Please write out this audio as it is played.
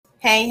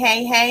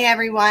Hey,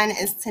 everyone.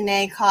 It's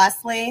Tanae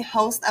Costley,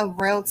 host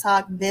of Real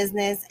Talk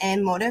Business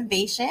and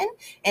Motivation.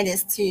 It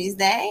is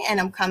Tuesday,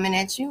 and I'm coming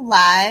at you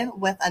live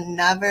with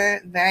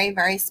another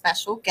very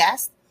special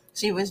guest.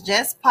 She was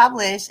just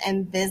published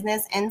in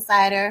Business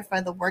Insider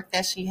for the work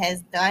that she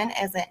has done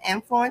as an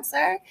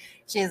influencer.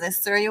 She is a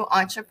serial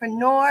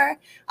entrepreneur,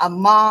 a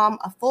mom,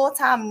 a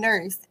full-time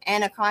nurse,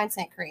 and a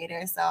content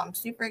creator. So I'm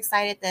super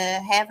excited to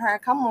have her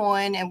come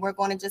on, and we're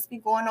going to just be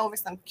going over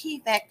some key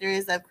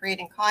factors of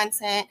creating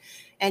content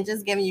and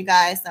just giving you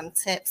guys some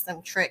tips,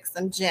 some tricks,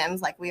 some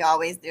gems like we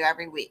always do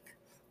every week.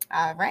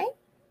 All right.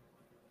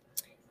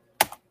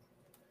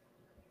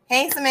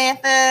 Hey,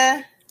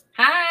 Samantha.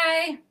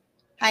 Hi.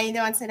 How you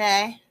doing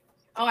today?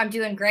 Oh, I'm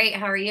doing great.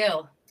 How are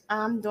you?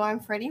 I'm doing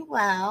pretty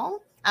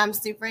well. I'm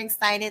super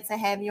excited to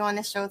have you on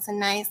the show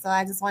tonight. So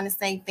I just want to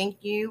say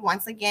thank you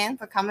once again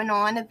for coming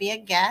on to be a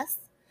guest.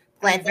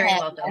 You're Glad to very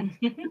have welcome.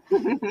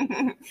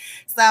 you.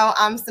 So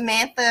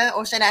Samantha,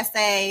 or should I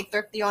say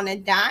Thrifty on a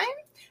Dime?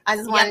 I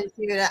just wanted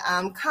you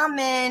to come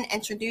in,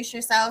 introduce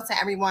yourself to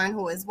everyone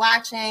who is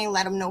watching,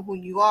 let them know who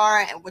you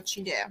are and what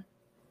you do.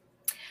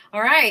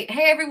 All right.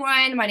 Hey,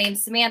 everyone. My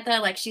name's Samantha.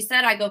 Like she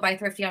said, I go by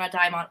Thrifty on a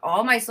Dime on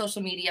all my social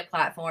media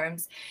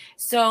platforms.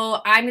 So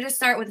I'm going to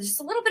start with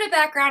just a little bit of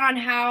background on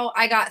how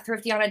I got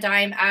Thrifty on a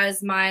Dime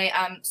as my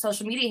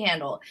social media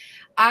handle.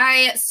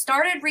 I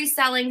started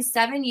reselling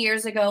 7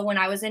 years ago when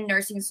I was in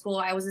nursing school.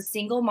 I was a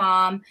single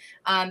mom,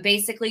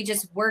 basically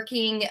just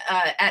working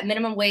at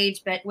minimum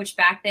wage, which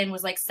back then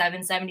was like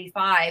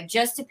 $7.75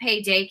 just to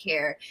pay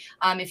daycare.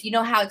 If you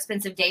know how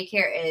expensive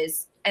daycare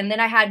is. And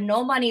then I had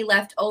no money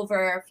left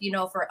over,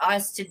 for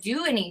us to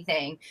do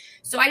anything.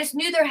 So I just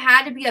knew there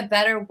had to be a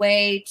better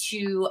way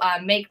to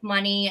make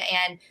money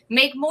and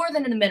make more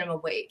than the minimum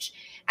wage.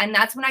 And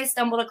that's when I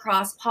stumbled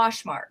across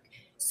Poshmark.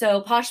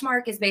 So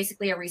Poshmark is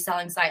basically a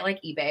reselling site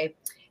like eBay.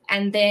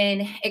 And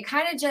then it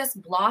kind of just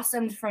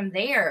blossomed from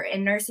there.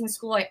 In nursing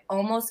school, I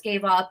almost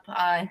gave up.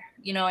 I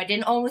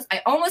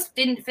almost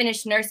didn't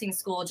finish nursing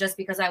school just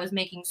because I was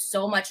making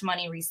so much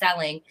money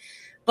reselling.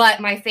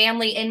 But my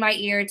family in my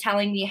ear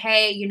telling me,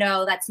 hey,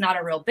 that's not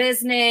a real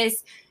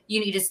business. You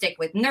need to stick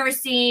with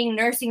nursing.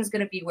 Nursing is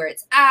going to be where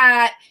it's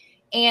at.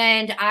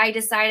 And I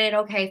decided,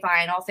 okay,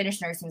 fine, I'll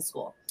finish nursing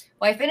school.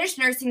 Well, I finished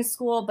nursing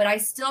school, but I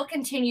still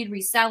continued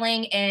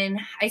reselling, and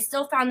I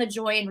still found the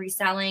joy in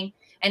reselling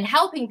and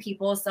helping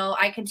people. So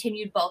I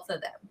continued both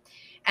of them.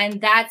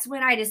 And that's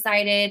when I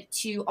decided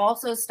to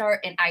also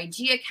start an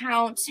IG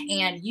account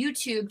and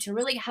YouTube to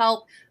really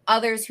help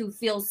others who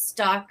feel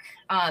stuck.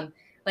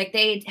 Like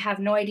they have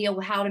no idea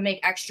how to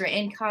make extra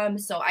income.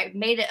 So I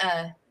made it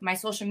my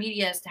social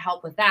medias to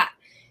help with that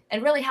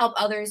and really help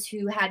others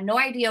who had no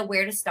idea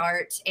where to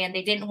start and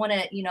they didn't want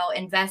to,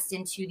 invest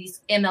into these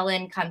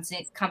MLM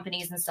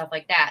companies and stuff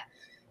like that.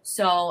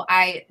 So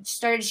I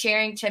started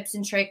sharing tips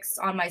and tricks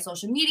on my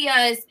social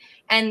medias,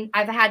 and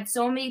I've had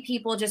so many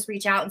people just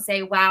reach out and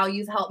say, wow,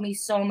 you've helped me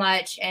so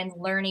much and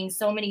learning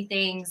so many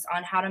things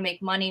on how to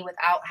make money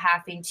without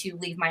having to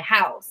leave my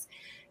house.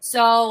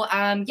 So,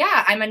 I'm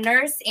a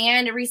nurse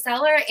and a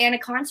reseller and a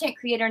content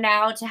creator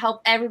now to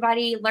help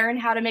everybody learn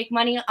how to make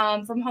money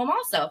from home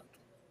also.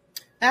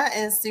 That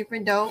is super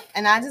dope.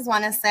 And I just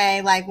want to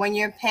say, like, when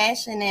you're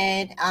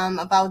passionate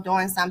about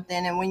doing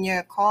something and when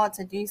you're called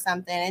to do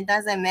something, it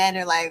doesn't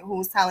matter, like,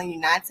 who's telling you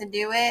not to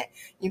do it.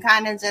 You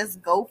kind of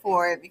just go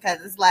for it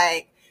because it's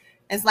like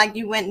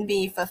you wouldn't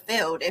be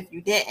fulfilled if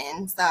you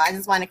didn't. So I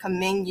just want to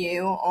commend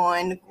you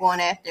on going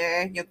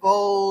after your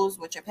goals,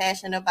 what you're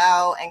passionate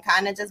about, and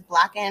kind of just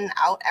blocking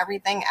out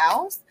everything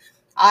else.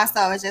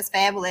 Also, it's just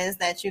fabulous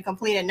that you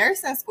completed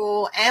nursing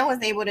school and was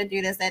able to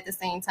do this at the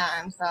same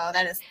time. So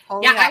that is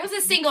totally I was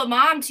a single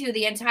mom too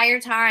the entire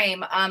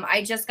time.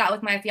 I just got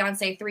with my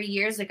fiance 3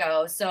 years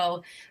ago,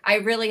 so I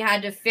really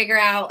had to figure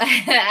out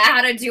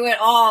how to do it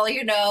all.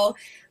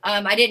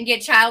 I didn't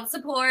get child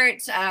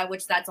support,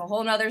 which that's a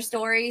whole nother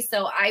story.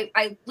 So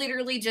I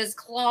literally just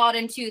clawed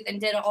and tooth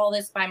and did all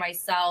this by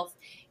myself.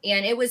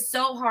 And it was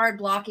so hard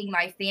blocking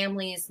my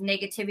family's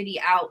negativity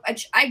out.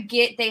 I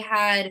get they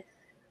had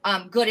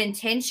good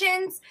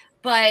intentions,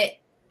 but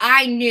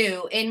I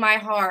knew in my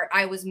heart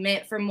I was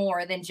meant for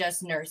more than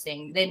just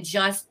nursing, than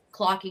just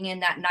clocking in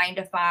that 9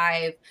 to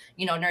 5.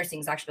 Nursing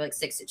is actually like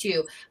 6 to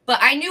 2, but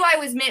I knew I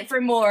was meant for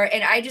more.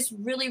 And I just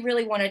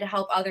really wanted to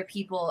help other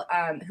people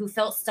who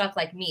felt stuck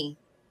like me.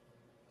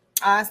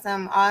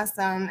 Awesome.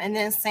 And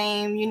then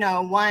same,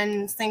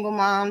 one single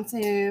mom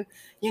to,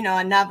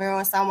 another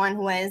or someone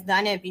who has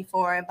done it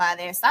before by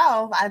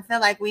themselves. I feel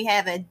like we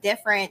have a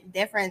different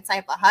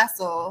type of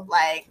hustle.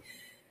 Like,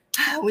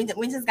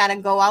 we just got to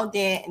go out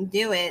there and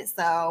do it.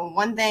 So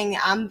one thing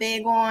I'm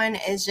big on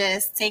is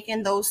just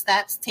taking those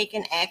steps.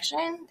 Taking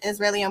action is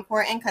really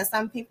important because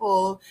some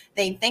people,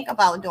 they think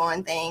about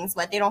doing things,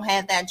 but they don't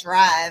have that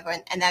drive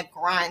and that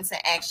grind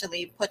to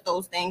actually put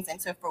those things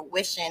into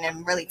fruition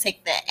and really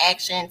take the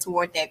action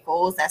toward their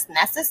goals that's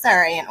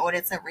necessary in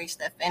order to reach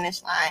the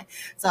finish line.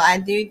 So I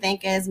do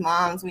think as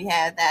moms, we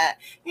have that,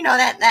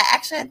 that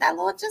extra, that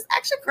little just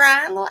extra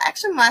grind, little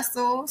extra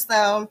muscle.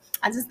 So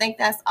I just think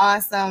that's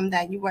awesome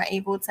that you were were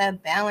able to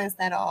balance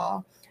that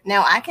all.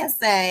 Now I can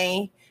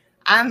say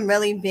I'm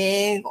really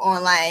big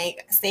on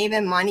like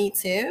saving money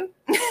too.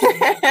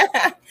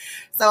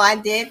 So I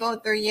did go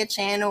through your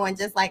channel and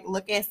just like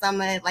look at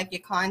some of like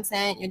your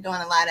content. You're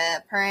doing a lot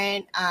of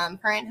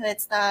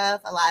parenthood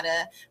stuff, a lot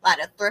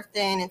of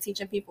thrifting and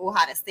teaching people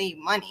how to save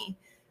money.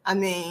 I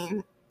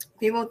mean,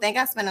 people think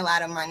I spend a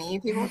lot of money.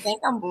 People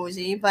think I'm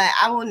bougie, but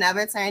I will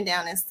never turn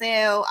down a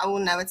sale. I will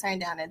never turn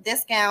down a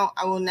discount.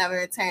 I will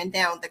never turn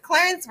down the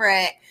clearance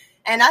rack.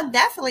 And I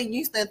definitely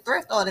used to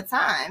thrift all the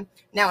time.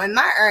 Now in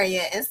my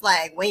area, it's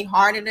like way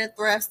harder to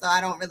thrift, so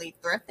I don't really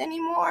thrift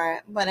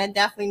anymore. But I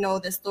definitely know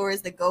the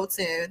stores to go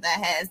to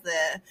that has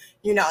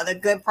the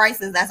good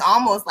prices. That's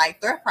almost like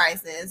thrift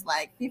prices.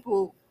 Like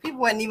people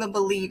wouldn't even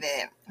believe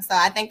it. So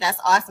I think that's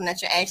awesome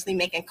that you're actually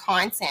making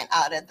content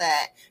out of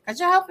that because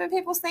you're helping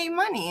people save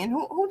money. And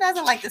who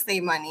doesn't like to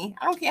save money?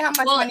 I don't care how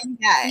much money you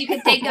got. You can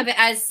think of it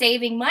as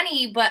saving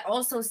money, but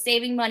also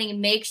saving money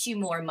makes you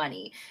more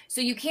money.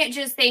 So you can't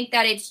just think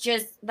that it's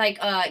just like,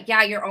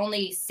 you're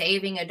only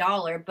saving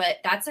 $1, but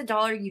that's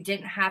 $1 you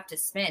didn't have to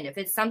spend. If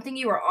it's something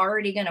you are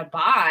already going to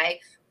buy,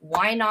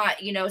 why not,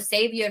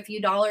 save you a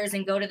few dollars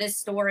and go to this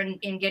store and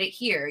get it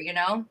here,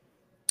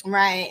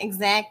 Right,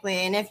 exactly.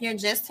 And if you're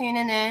just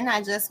tuning in,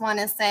 I just want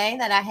to say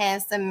that I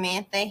have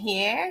Samantha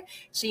here.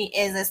 She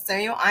is a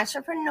serial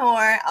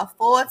entrepreneur, a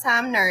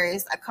full-time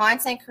nurse, a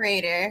content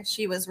creator.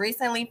 She was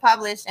recently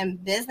published in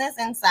Business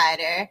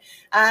Insider.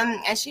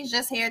 And she's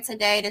just here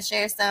today to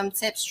share some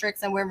tips,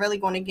 tricks, and we're really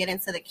going to get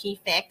into the key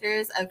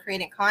factors of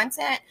creating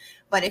content.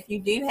 But if you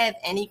do have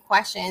any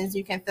questions,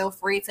 you can feel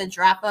free to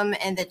drop them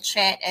in the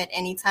chat at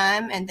any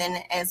time. And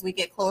then as we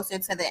get closer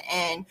to the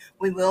end,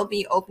 we will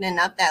be opening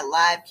up that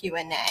live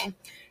Q&A.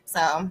 So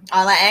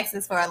all I ask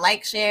is for a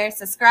like, share,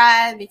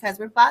 subscribe, because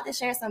we're about to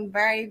share some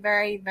very,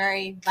 very,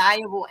 very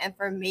valuable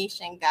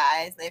information,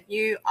 guys. If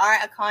you are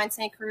a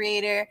content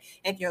creator,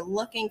 if you're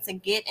looking to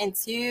get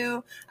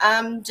into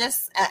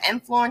just an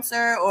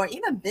influencer or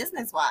even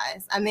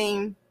business-wise, I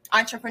mean,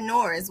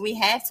 entrepreneurs, we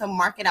have to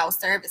market our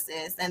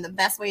services, and the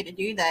best way to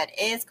do that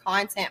is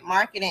content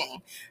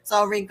marketing.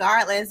 So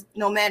regardless,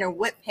 no matter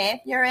what path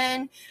you're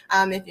in,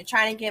 if you're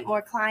trying to get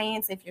more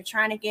clients, if you're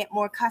trying to get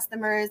more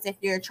customers, if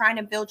you're trying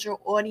to build your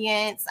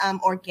audience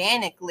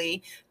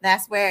organically,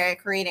 that's where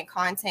creating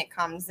content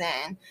comes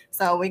in.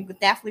 So we're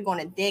definitely going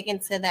to dig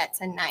into that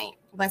tonight.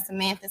 But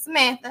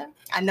Samantha,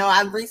 I know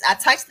I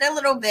touched it a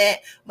little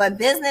bit, but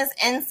Business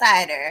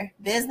Insider,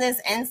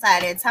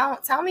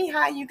 tell me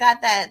how you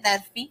got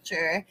that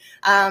feature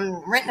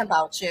written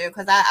about you,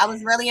 because I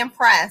was really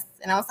impressed,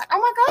 and I was like, oh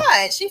my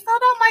God, she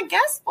filled out my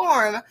guest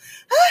form.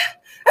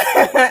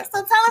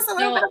 So tell us a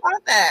little bit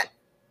about that.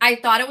 I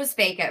thought it was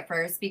fake at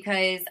first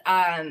because,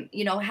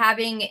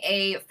 having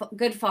a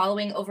good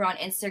following over on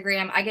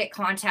Instagram, I get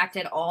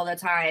contacted all the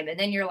time, and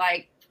then you're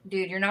like,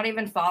 dude, you're not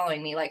even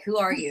following me. Like, who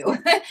are you?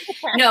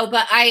 No,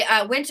 but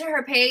I went to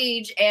her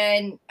page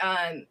and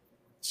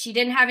she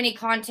didn't have any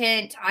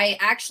content. I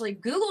actually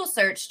Google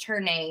searched her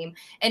name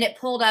and it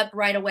pulled up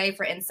right away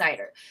for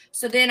Insider.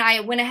 So then I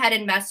went ahead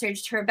and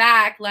messaged her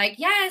back like,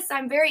 yes,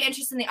 I'm very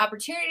interested in the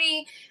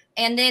opportunity.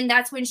 And then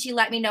that's when she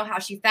let me know how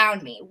she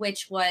found me,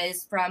 which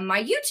was from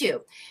my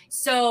YouTube.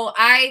 So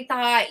I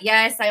thought,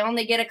 yes, I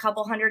only get a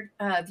couple hundred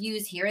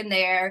views here and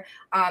there.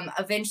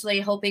 Eventually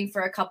hoping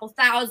for a couple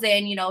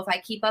thousand, if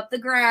I keep up the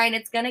grind,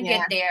 it's going to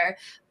get there.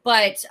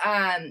 But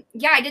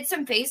I did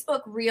some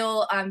Facebook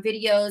reel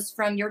videos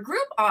from your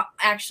group,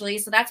 actually.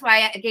 So that's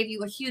why I gave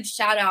you a huge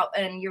shout out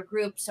in your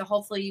group. So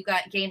hopefully you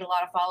gained a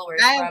lot of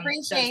followers from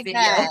those videos.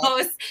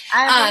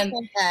 I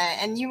appreciate that.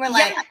 And you were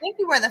like, I think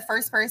you were the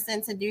first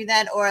person to do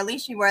that, or at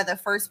least you were the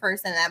first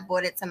person that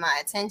brought it to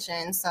my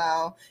attention.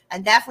 So I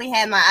definitely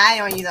had my eye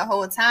on you the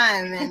whole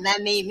time. And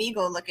that made me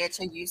go look at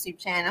your YouTube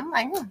channel. I'm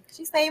like,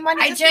 she saved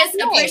money. I just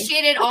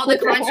appreciated all the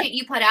content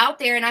you put out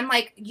there. And I'm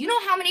like, you know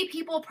how many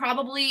people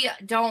probably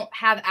don't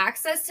have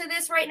access to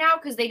this right now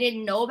because they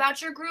didn't know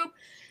about your group.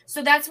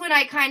 So that's when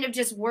I kind of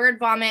just word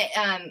vomit,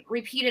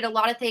 repeated a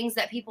lot of things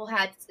that people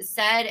had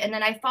said. And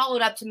then I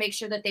followed up to make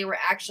sure that they were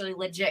actually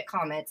legit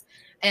comments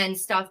and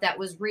stuff that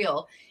was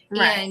real.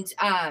 Right.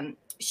 And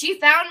she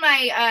found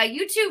my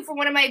YouTube for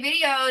one of my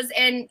videos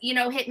and,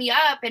 hit me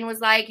up and was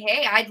like,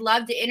 hey, I'd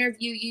love to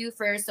interview you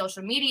for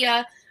social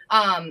media.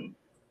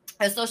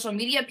 A social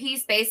media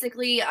piece,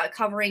 basically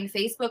covering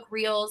Facebook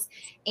Reels,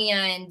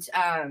 and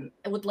I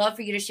would love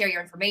for you to share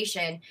your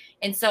information.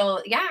 And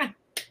so,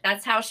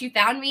 that's how she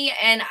found me.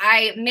 And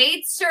I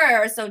made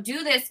sure, so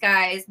do this,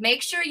 guys,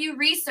 make sure you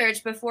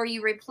research before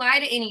you reply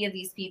to any of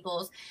these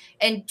people's,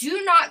 and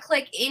do not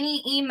click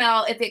any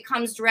email if it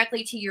comes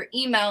directly to your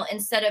email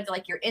instead of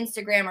like your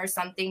Instagram or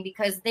something,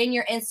 because then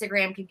your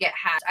Instagram could get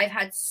hacked. I've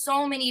had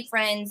so many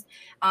friends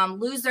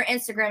lose their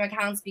Instagram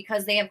accounts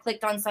because they have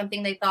clicked on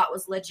something they thought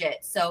was legit.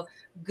 So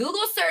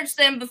Google search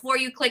them before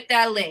you click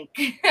that link.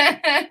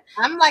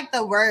 I'm like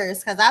the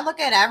worst because I look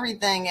at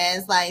everything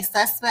as like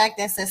suspect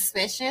and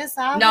suspicious.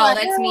 No,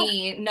 that's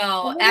me.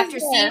 No, after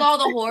seeing all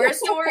the horror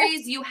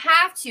stories, you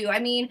have to. I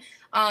mean,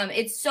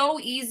 It's so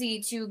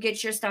easy to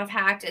get your stuff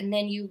hacked and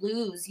then you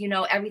lose, you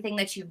know, everything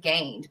that you've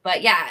gained.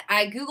 But yeah,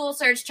 I Google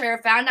searched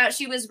her, found out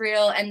she was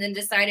real, and then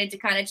decided to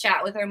kind of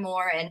chat with her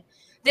more. And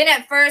then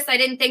at first I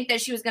didn't think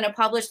that she was going to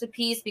publish the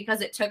piece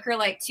because it took her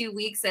like 2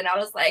 weeks. And I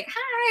was like,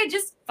 hi,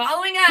 just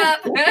following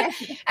up.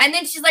 And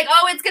then she's like,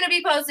 oh, it's going to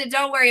be posted.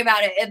 Don't worry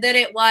about it. And then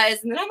it was.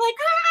 And then I'm like,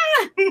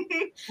 ah,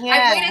 yeah.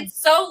 I've waited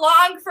so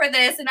long for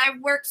this and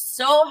I've worked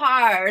so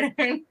hard.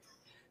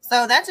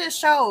 So that just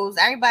shows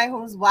everybody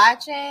who's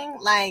watching,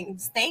 like,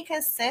 stay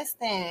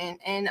consistent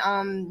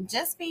and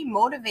just be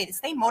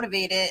motivated,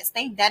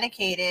 stay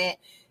dedicated,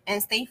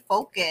 and stay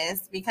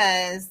focused,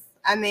 because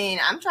I mean,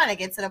 I'm trying to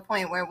get to the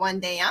point where one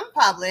day I'm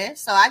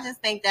published. So I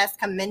just think that's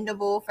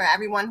commendable for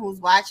everyone who's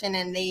watching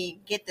and they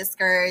get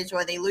discouraged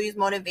or they lose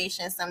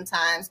motivation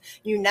sometimes.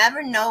 You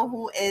never know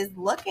who is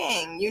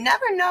looking. You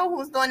never know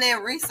who's doing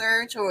their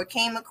research or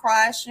came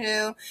across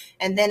you.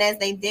 And then as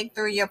they dig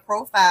through your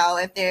profile,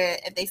 if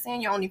they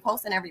saying you're only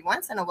posting every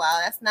once in a while,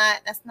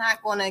 that's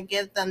not going to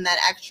give them that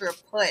extra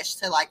push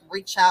to like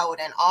reach out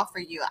and offer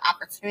you an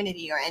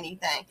opportunity or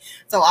anything.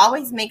 So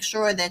always make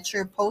sure that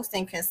you're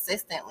posting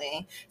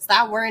consistently.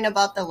 Stop worrying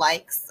about the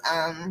likes.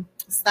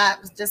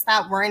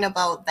 Stop worrying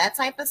about that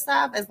type of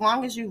stuff. As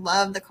long as you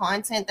love the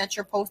content that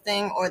you're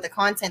posting, or the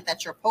content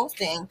that you're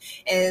posting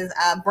is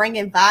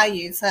bringing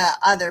value to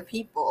other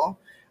people,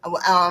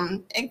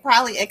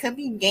 it could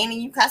be gaining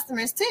you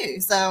customers too.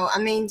 So I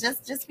mean,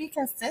 just be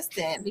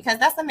consistent, because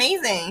that's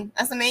amazing.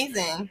 That's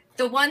amazing.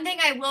 The one thing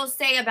I will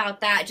say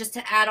about that, just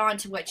to add on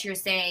to what you're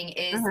saying,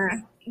 is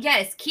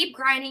yes, keep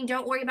grinding.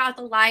 Don't worry about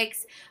the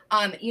likes.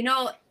 You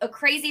know, a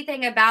crazy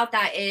thing about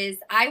that is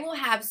I will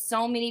have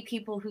so many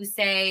people who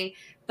say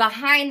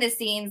behind the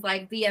scenes,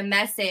 like via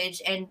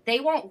message, and they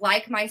won't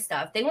like my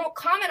stuff. They won't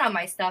comment on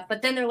my stuff,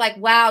 but then they're like,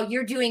 wow,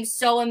 you're doing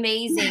so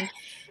amazing.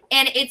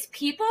 And it's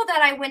people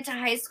that I went to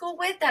high school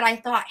with that I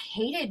thought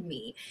hated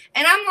me.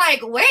 And I'm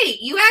like,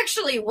 wait, you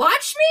actually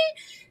watch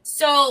me?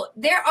 So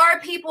there are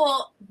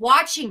people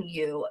watching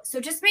you. So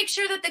just make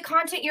sure that the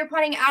content you're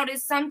putting out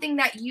is something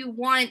that you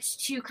want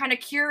to kind of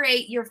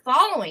curate your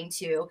following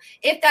to,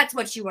 if that's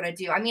what you want to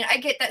do. I mean, I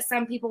get that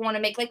some people want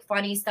to make like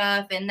funny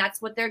stuff and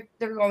that's what they're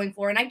going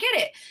for. And I get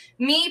it.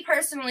 Me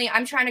personally,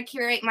 I'm trying to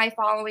curate my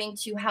following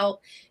to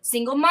help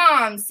single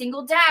moms,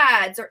 single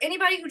dads, or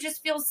anybody who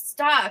just feels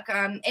stuck,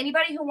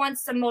 anybody who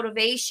wants some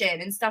motivation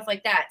and stuff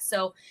like that.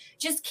 So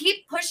just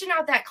keep pushing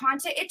out that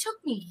content. It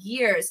took me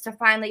years to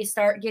finally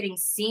start getting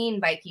seen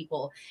by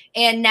people.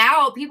 And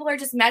now people are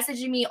just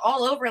messaging me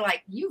all over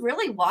like, you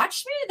really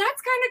watched me?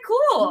 That's kind of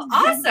cool.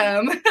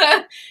 Awesome.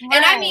 Right.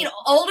 And I mean,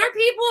 older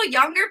people,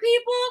 younger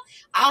people,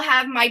 I'll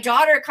have my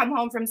daughter come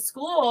home from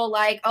school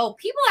like, oh,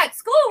 people at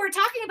school were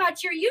talking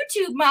about your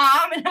YouTube,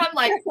 mom. And I'm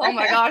like, oh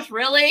my gosh,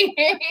 really?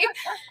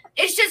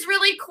 It's just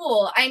really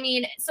cool. I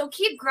mean, so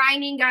keep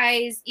grinding,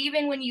 guys,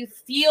 even when you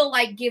feel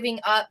like giving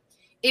up.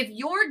 If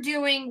you're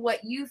doing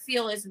what you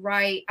feel is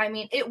right, I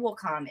mean, it will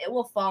come. It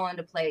will fall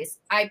into place.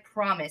 I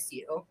promise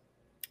you.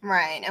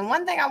 Right. And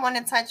one thing I want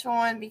to touch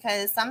on,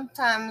 because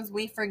sometimes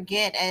we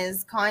forget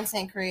as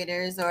content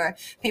creators or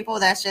people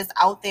that's just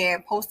out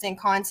there posting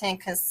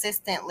content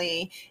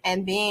consistently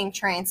and being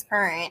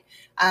transparent,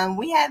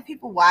 we have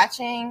people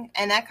watching,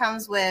 and that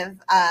comes with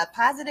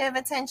positive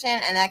attention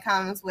and that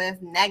comes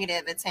with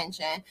negative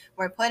attention.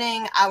 We're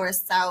putting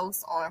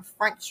ourselves on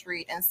Front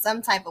Street in some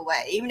type of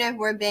way, even if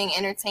we're being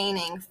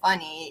entertaining,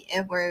 funny,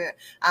 if we're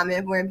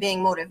being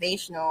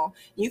motivational.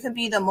 You can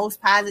be the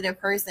most positive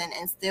person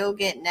and still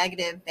get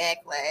negative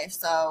backlash.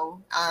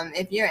 So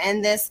if you're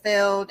in this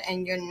field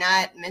and you're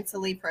not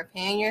mentally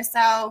preparing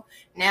yourself,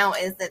 now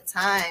is the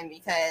time,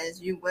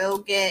 because you will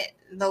get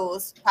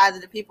those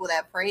positive people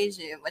that praise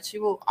you, but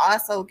you will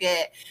also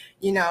get,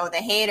 the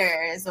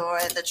haters or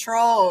the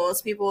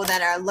trolls, people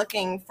that are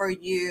looking for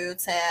you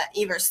to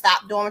either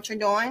stop doing what you're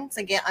doing,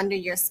 to get under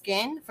your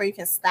skin, for you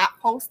can stop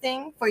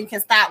posting, for you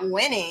can stop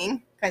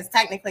winning, because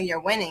technically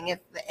you're winning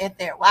if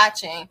they're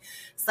watching.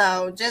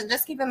 So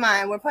just keep in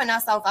mind, we're putting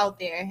ourselves out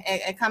there.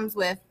 It comes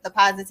with the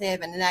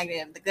positive and the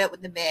negative, the good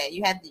with the bad.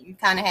 You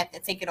kind of have to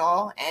take it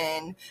all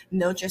and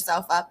build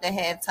yourself up to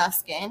have tough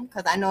skin,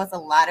 because I know it's a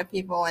lot of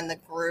people in the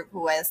group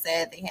who has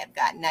said they have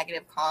got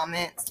negative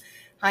comments.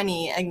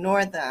 Honey,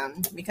 ignore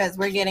them, because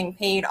we're getting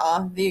paid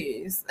off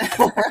views.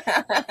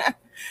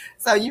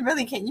 So you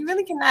really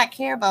cannot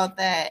care about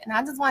that. And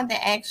I just wanted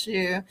to ask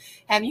you,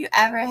 have you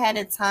ever had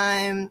a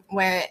time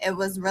where it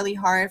was really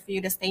hard for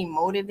you to stay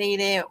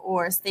motivated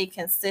or stay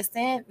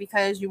consistent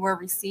because you were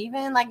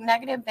receiving like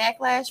negative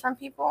backlash from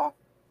people?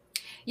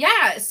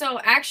 Yeah.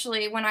 So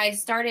actually, when I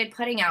started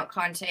putting out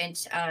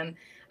content,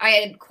 I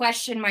had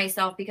questioned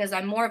myself, because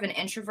I'm more of an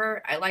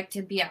introvert. I like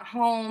to be at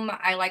home.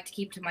 I like to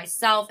keep to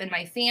myself and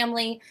my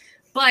family.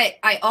 But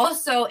I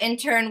also, in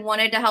turn,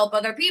 wanted to help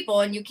other people.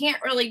 And you can't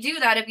really do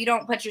that if you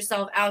don't put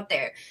yourself out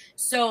there.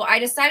 So I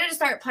decided to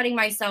start putting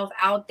myself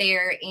out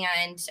there.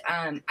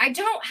 And I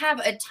don't have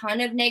a ton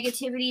of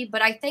negativity,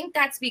 but I think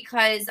that's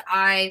because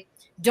I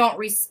don't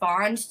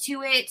respond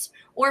to it.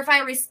 Or if I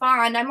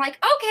respond, I'm like,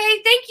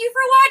 okay, thank you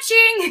for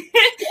watching.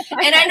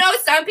 And I know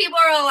some people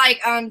are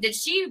like, did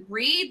she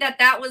read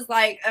that was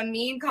like a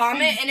mean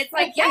comment? And it's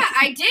like, yeah,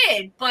 I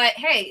did. But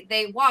hey,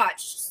 they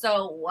watched.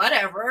 So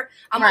whatever.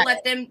 I'm going to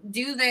let them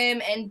do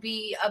them and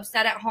be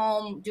upset at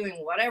home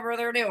doing whatever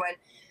they're doing.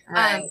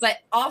 Right. But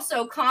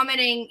also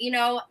commenting, you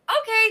know,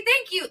 okay,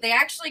 thank you. They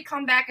actually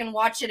come back and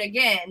watch it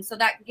again. So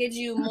that gives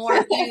you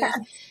more views.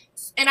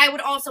 And I would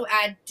also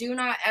add, do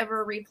not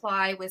ever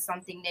reply with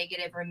something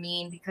negative or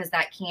mean, because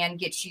that can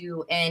get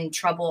you in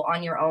trouble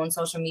on your own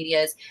social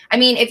medias. I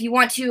mean, if you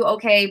want to,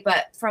 okay,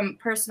 but from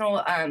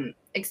personal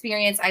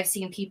experience, I've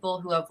seen people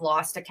who have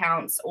lost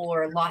accounts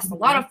or lost a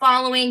lot of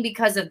following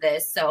because of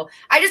this. So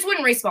I just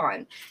wouldn't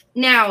respond.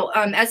 Now,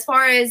 as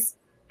far as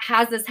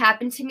has this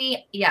happened to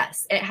me?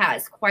 Yes, it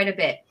has quite a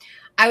bit.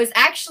 I was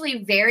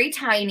actually very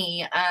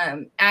tiny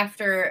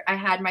after I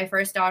had my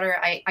first daughter.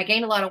 I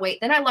gained a lot of weight.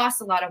 Then I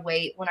lost a lot of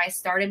weight when I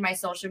started my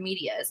social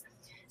medias.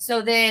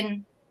 So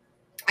then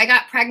I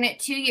got pregnant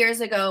 2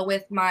 years ago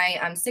with my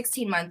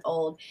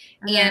 16-month-old,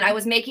 and I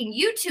was making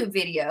YouTube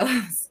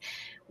videos.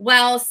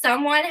 Well,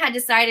 someone had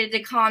decided to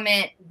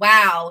comment,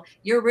 wow,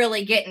 you're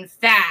really getting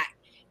fat,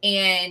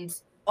 and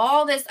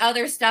all this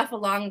other stuff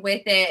along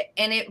with it,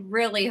 and it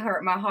really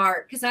hurt my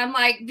heart, because I'm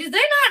like, do they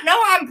not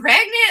know I'm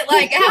pregnant?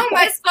 Like, how am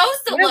I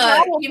supposed to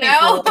look, you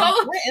know?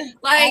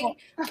 Like,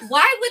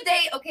 why would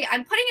they? Okay,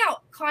 I'm putting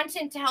out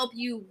content to help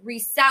you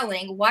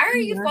reselling. Why are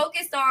you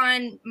focused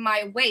on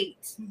my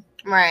weight?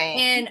 Right.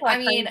 And I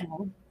mean,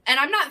 and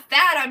I'm not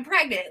fat, I'm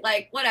pregnant,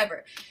 like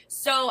whatever.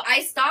 So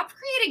I stopped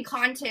creating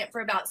content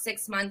for about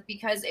 6 months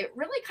because it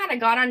really kind of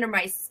got under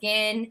my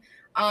skin.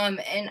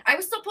 And I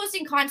was still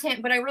posting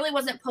content, but I really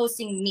wasn't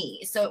posting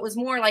me. So it was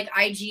more like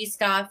IG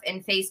stuff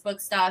and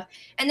Facebook stuff.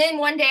 And then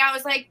one day I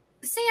was like,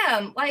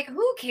 Sam, like,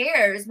 who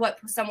cares what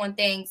someone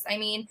thinks? I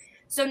mean,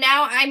 so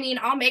now, I mean,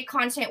 I'll make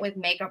content with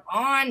makeup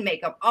on,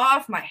 makeup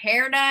off, my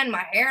hair done,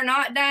 my hair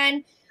not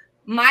done.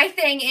 My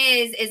thing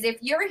is if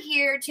you're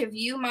here to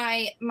view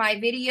my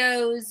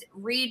videos,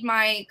 read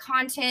my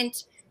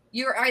content,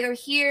 you're either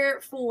here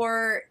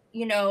for,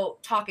 you know,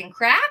 talking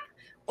crap,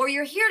 or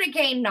you're here to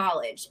gain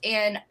knowledge.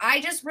 And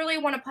I just really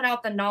want to put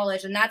out the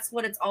knowledge, and that's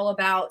what it's all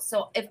about.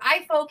 So if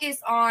I focus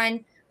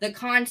on the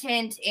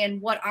content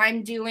and what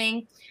I'm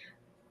doing,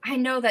 I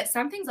know that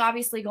something's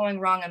obviously going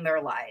wrong in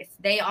their life.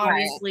 They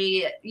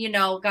obviously, you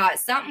know, got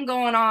something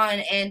going on,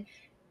 and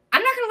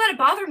I'm not going to let it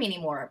bother me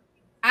anymore.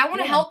 I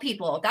want to help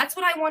people. That's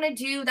what I want to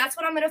do. That's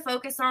what I'm going to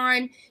focus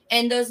on.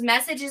 And those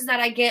messages that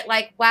I get,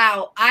 like,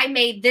 wow, I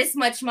made this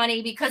much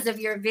money because of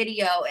your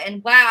video.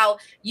 And wow,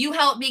 you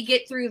helped me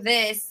get through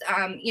this,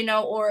 you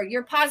know, or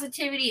your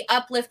positivity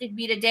uplifted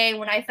me today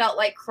when I felt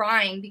like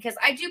crying, because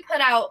I do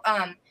put out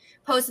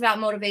posts about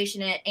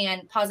motivation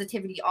and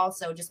positivity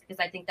also, just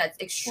because I think that's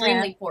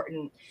extremely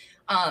important.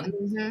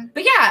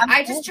 But yeah,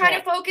 I just try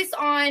to focus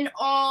on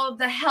all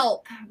the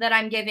help that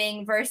I'm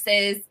giving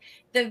versus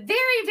the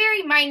very,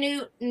 very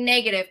minute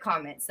negative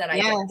comments that I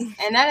get.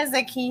 And that is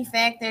a key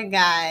factor,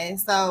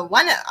 guys. So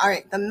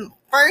the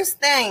first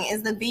thing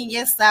is to be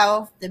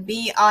yourself, to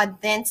be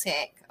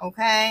authentic.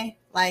 Okay,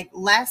 like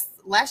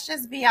let's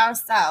just be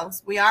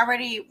ourselves. We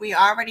already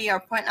are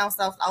putting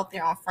ourselves out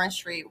there on Front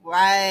Street.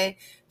 Why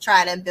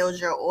try to build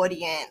your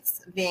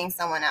audience being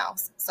someone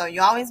else? So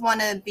you always want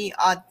to be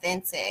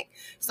authentic.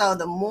 So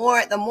the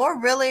more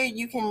really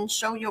you can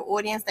show your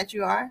audience that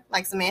you are,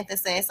 like Samantha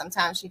says,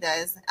 sometimes she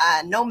does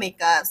no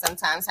makeup,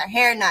 sometimes her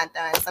hair not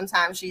done,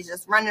 sometimes she's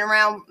just running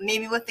around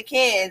maybe with the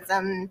kids.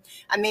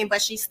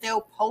 But she's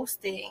still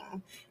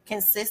posting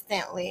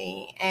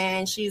consistently,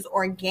 and she's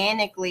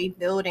organically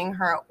building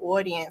her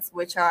audience,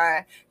 which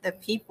are the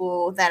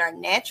people that are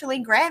naturally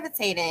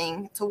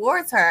gravitating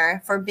towards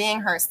her for being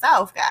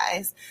herself,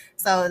 guys.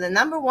 So the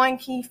number one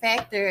key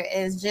factor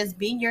is just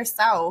be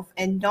yourself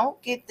and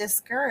don't get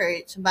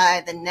discouraged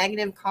by the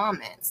negative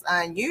comments.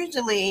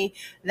 Usually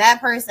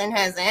that person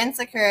has an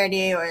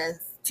insecurity or is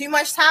too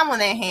much time on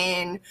their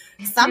hand.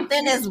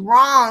 Something is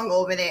wrong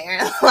over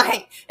there.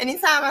 Like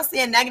anytime I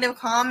see a negative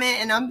comment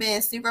and I'm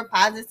being super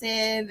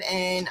positive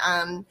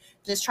and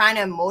just trying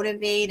to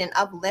motivate and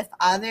uplift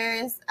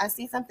others, I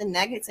see something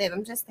negative,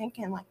 I'm just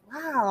thinking like,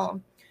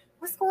 wow,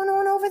 what's going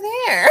on over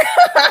there?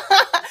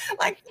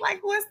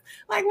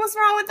 what's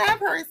wrong with that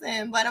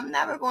person? But I'm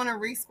never going to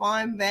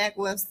respond back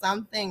with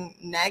something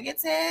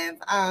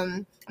negative.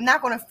 I'm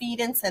not going to feed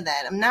into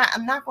that. I'm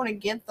not going to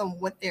give them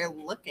what they're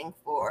looking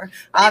for.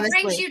 But it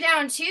brings you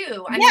down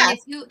too. I mean, if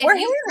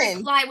you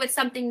reply with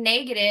something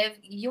negative,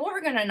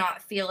 you're gonna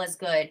not feel as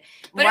good.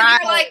 But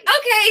if you're like,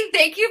 okay,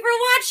 thank you for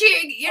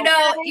watching, you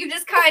know, you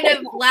just kind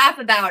of laugh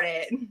about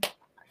it.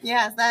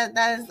 Yes,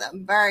 that is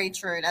very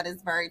true. That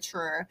is very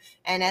true.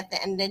 And at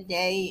the end of the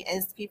day,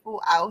 is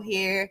people out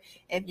here,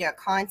 if you're a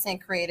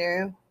content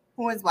creator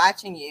who is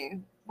watching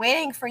you,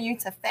 waiting for you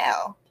to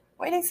fail,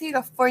 waiting for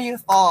you to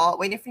fall,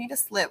 waiting for you to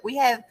slip.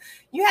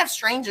 You have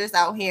strangers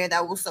out here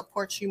that will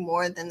support you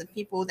more than the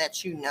people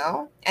that you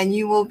know, and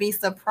you will be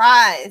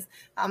surprised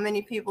how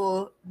many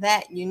people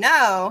that you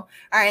know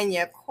are in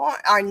your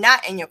are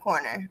not in your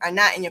corner.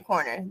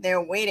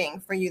 They're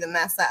waiting for you to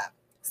mess up.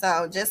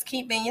 So just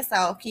keep being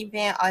yourself, keep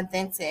being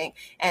authentic,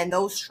 and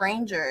those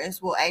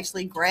strangers will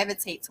actually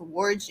gravitate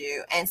towards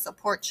you and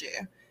support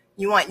you.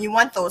 You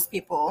want those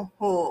people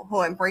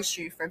who embrace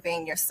you for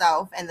being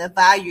yourself and the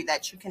value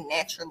that you can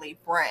naturally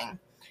bring.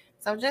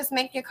 So just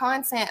make your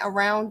content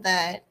around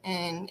that.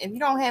 And if you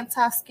don't have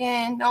tough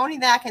skin, the only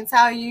thing I can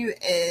tell you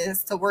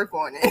is to work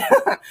on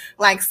it.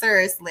 Like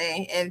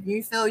seriously, if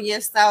you feel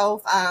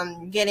yourself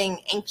getting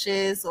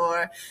anxious,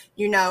 or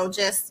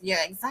just your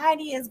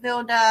anxiety is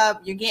built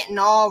up, you're getting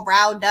all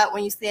riled up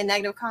when you see a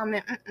negative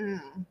comment,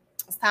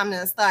 it's time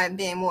to start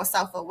being more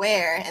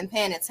self-aware and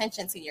paying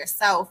attention to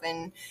yourself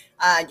and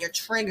your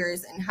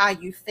triggers and how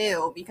you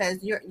feel, because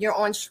you're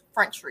on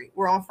Front Street.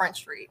 We're on Front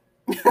Street.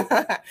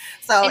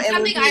 So and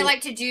something I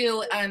like to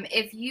do,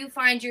 if you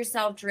find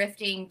yourself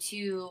drifting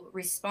to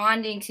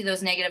responding to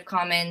those negative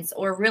comments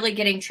or really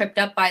getting tripped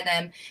up by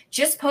them,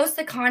 just post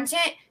the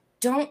content.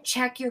 Don't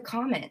check your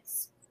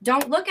comments.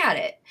 Don't look at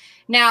it.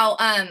 Now,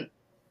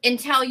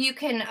 until you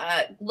can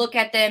look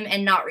at them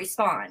and not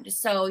respond.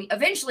 So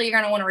eventually you're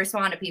going to want to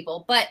respond to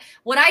people. But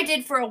what I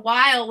did for a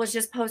while was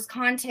just post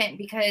content,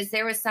 because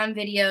there was some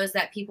videos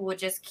that people would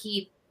just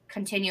keep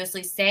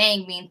continuously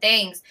saying mean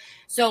things.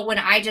 So when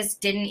I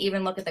just didn't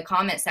even look at the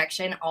comment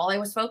section, all I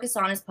was focused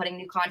on is putting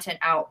new content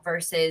out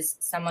versus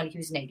someone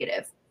who's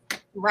negative.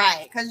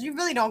 Right, because you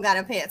really don't got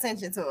to pay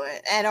attention to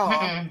it at all.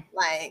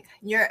 Like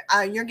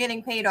you're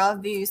getting paid off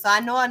views. So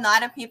I know a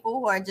lot of people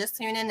who are just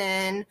tuning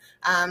in,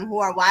 who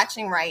are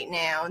watching right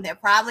now. They're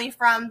probably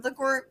from the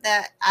group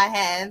that I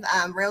have,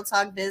 Real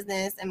Talk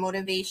Business and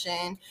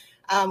Motivation,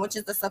 which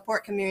is the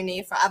support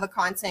community for other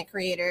content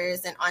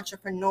creators and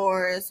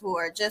entrepreneurs who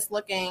are just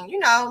looking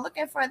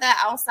for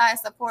that outside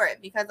support,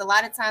 because a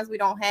lot of times we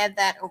don't have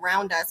that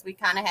around us. We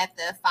kind of have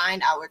to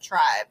find our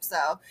tribe.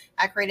 So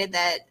I created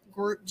that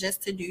group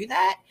just to do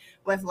that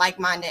with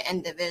like-minded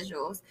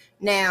individuals.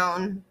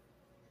 Now,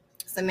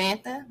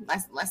 Samantha,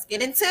 let's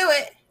get into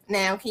it.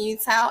 Now, can you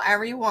tell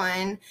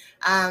everyone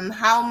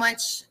how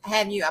much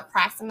have you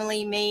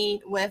approximately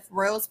made with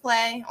Rose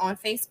Play on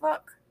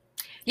Facebook?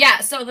 Yeah,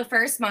 so the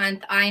first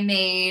month I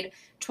made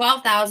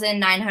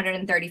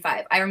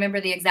 $12,935. I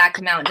remember the exact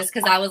amount just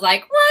because I was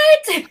like,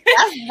 what?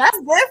 That's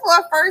good for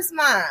a first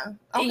month.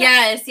 Okay.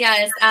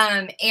 Yes.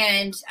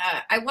 And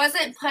I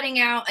wasn't putting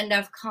out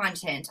enough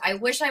content. I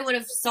wish I would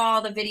have saw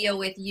the video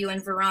with you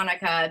and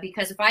Veronica,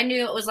 because if I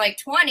knew it was like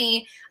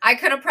 20, I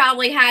could have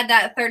probably had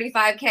that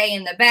 35K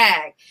in the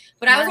bag.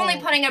 But I was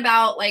only putting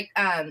about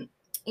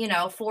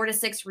 4 to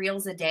 6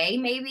 reels a day,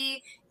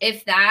 maybe,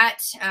 if that.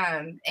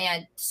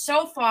 And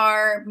so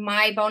far,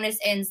 my bonus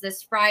ends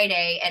this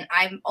Friday, and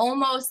I'm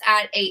almost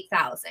at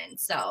 8,000.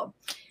 So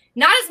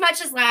not as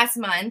much as last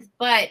month,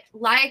 but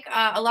like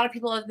a lot of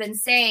people have been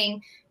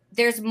saying,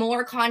 there's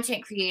more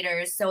content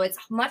creators, so it's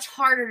much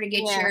harder to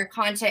get your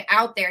content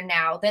out there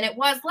now than it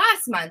was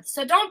last month.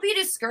 So don't be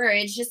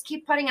discouraged. Just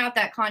keep putting out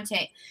that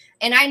content.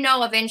 And I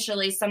know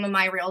eventually some of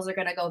my reels are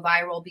going to go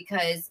viral,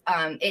 because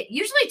it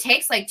usually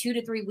takes like 2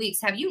 to 3 weeks.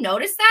 Have you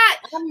noticed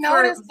that? I've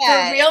noticed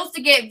that. For reels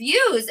to get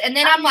views. And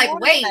then I'm like,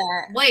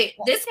 wait,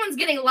 this one's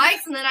getting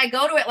likes. And then I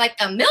go to it like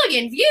 1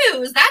 million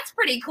views. That's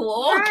pretty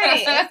cool.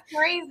 Right. It's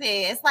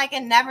crazy. It's like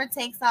it never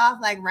takes off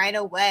like right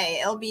away.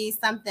 It'll be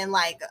something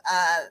like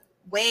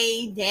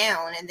way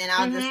down, and then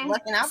I'll just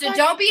look and so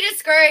don't be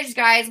discouraged,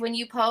 guys, when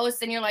you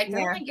post and you're like,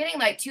 they're only getting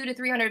like 200 to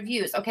 300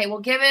 views. Okay, we'll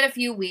give it a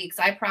few weeks.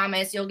 I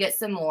promise you'll get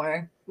some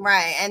more.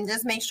 Right. And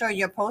just make sure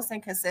you're posting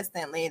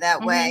consistently.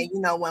 That way,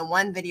 when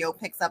one video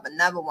picks up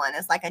another one,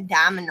 it's like a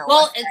domino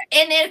effect.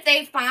 And if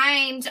they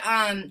find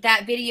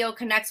that video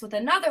connects with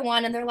another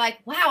one and they're like,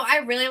 wow, I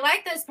really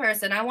like this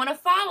person, I want to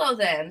follow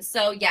them.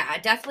 So yeah,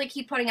 definitely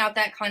keep putting out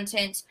that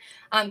content,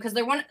 because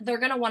they're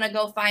going to want to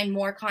go find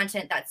more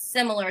content that's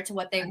similar to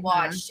what they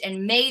watched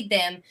and made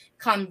them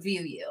come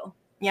view you.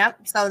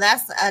 Yep. So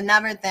that's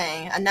another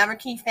thing, another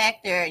key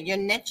factor. Your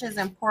niche is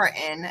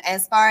important.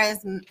 As far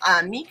as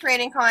me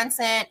creating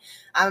content,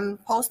 I'm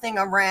posting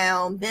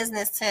around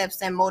business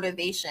tips and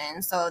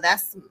motivation. So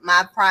that's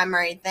my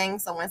primary thing.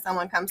 So when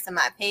someone comes to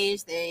my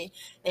page, they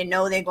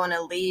know they're going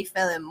to leave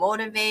feeling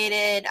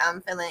motivated,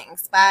 feeling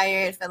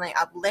inspired, feeling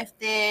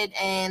uplifted,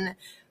 and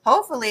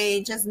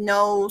hopefully just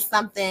know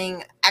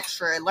something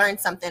extra, learn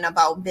something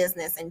about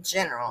business in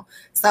general.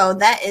 So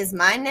that is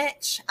my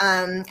niche.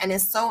 And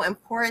it's so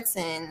important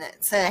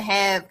to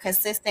have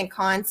consistent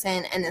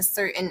content in a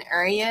certain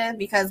area,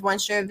 because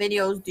once your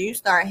videos do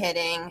start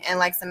hitting, and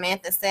like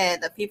Samantha said,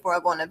 the people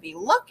are going to be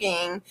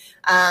looking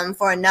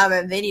for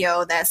another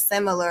video that's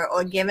similar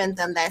or giving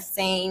them that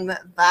same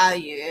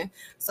value.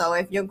 So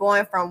if you're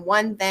going from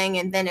one thing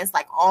and then it's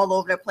like all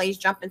over the place,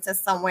 jump into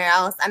somewhere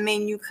else, I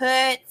mean, you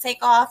could take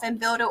off and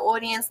build build an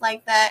audience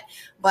like that,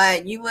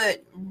 but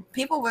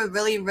people would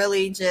really,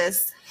 really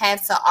just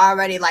have to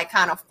already like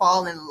kind of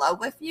fall in love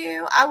with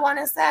you, I want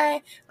to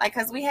say, like,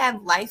 because we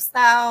have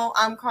lifestyle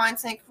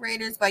content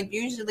creators, but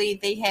usually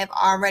they have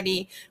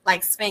already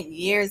like spent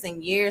years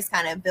and years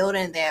kind of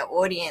building their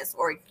audience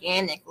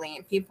organically,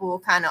 and people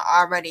kind of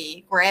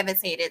already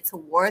gravitated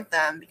toward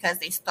them because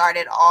they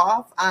started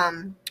off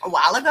a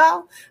while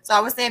ago. So I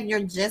would say if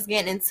you're just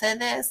getting into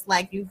this,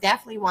 like, you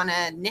definitely want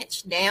to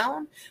niche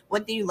down.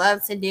 What do you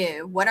love to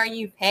do? What are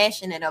you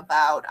passionate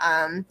about?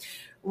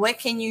 What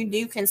can you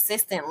do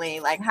consistently?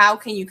 Like, how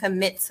can you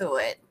commit to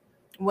it?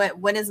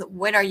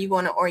 What are you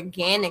going to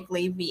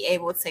organically be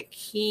able to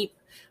keep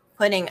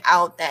putting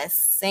out that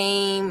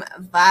same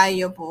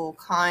valuable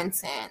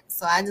content?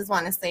 So I just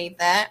want to say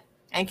that.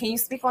 And can you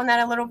speak on that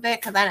a little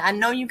bit? Because I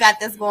know you got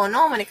this going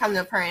on when it comes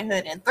to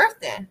parenthood and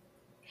thrifting.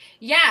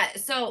 Yeah.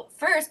 So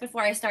first,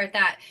 before I start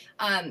that,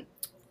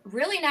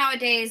 really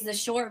nowadays, the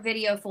short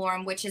video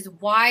form, which is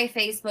why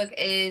Facebook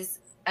is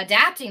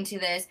adapting to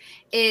this,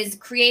 is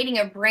creating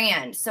a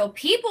brand. So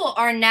people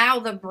are now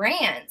the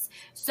brands.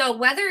 So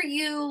whether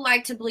you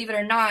like to believe it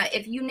or not,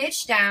 if you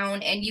niche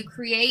down and you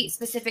create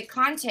specific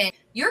content,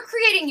 you're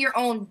creating your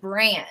own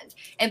brand,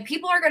 and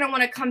people are going to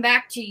want to come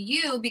back to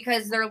you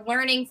because they're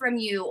learning from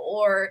you,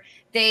 or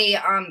they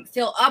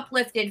feel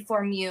uplifted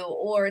from you,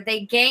 or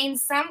they gain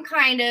some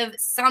kind of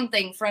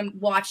something from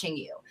watching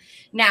you.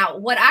 Now,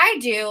 what I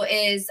do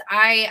is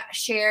I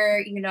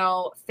share,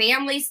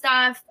 family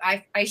stuff.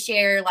 I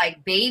share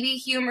like baby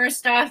humor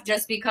stuff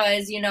just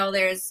because,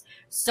 there's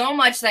so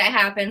much that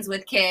happens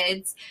with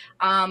kids.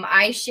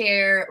 I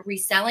share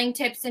reselling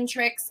tips and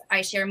tricks.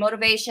 I share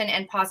motivation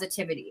and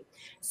positivity.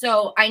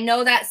 So I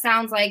know that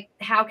sounds like,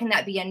 how can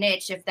that be a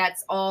niche if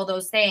that's all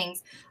those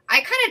things?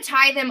 I kind of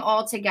tie them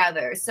all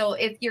together. So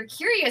if you're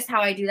curious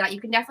how I do that,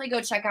 you can definitely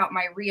go check out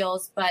my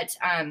reels. But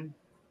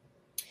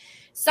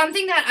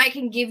something that I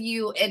can give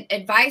you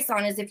advice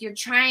on is, if you're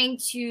trying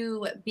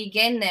to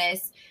begin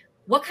this,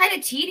 what kind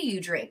of tea do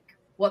you drink?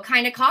 What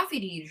kind of coffee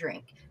do you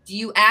drink? Do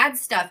you add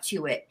stuff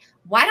to it?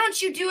 Why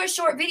don't you do a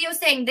short video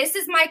saying, this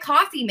is my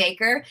coffee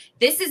maker.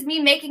 This is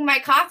me making my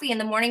coffee in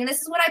the morning, and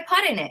this is what I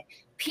put in it.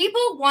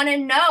 People want to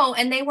know,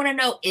 and they want to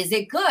know, is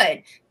it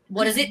good?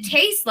 What does it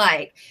taste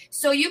like?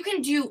 So you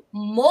can do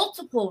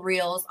multiple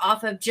reels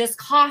off of just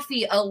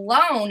coffee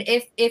alone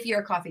if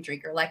you're a coffee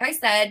drinker. Like I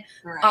said,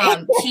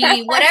 right.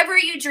 Tea, whatever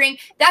you drink.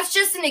 That's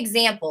just an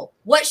example.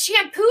 What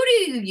shampoo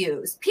do you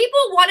use? People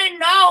want to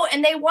know,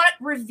 and they want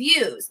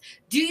reviews.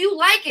 Do you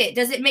like it?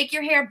 Does it make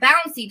your hair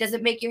bouncy? Does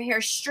it make your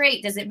hair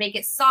straight? Does it make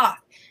it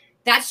soft?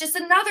 That's just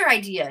another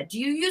idea. Do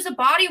you use a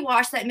body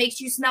wash that makes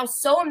you smell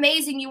so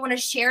amazing you want to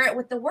share it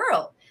with the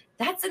world?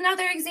 That's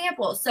another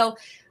example. So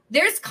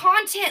there's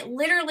content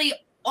literally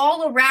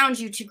all around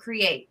you to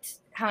create.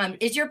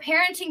 Is your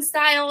parenting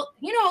style,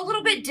 a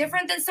little bit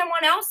different than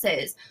someone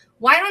else's?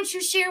 Why don't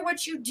you share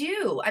what you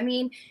do? I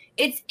mean,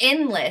 it's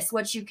endless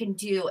what you can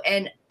do.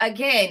 And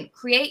again,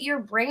 create your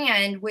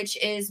brand, which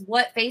is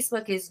what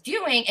Facebook is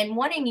doing and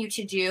wanting you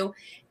to do.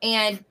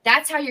 And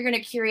that's how you're going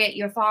to curate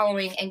your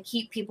following and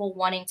keep people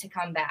wanting to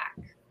come back.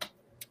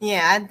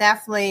 Yeah, I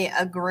definitely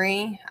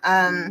agree.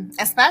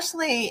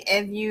 Especially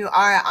if you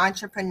are an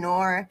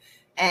entrepreneur,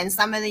 and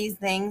some of these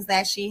things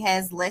that she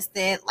has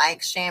listed,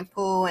 like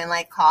shampoo and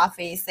like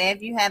coffee, say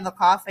if you have a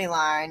coffee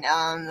line,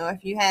 or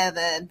if you have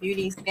a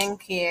beauty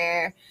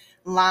skincare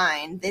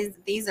line, this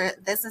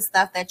is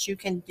stuff that you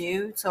can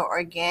do to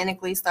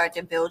organically start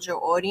to build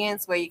your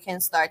audience, where you can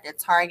start to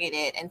target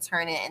it and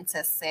turn it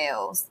into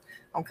sales.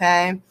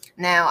 Okay.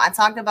 Now, I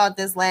talked about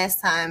this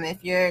last time.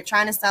 If you're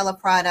trying to sell a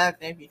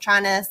product, if you're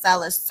trying to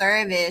sell a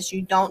service,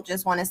 you don't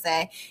just want to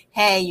say,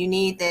 hey, you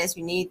need this,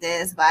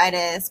 buy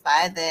this,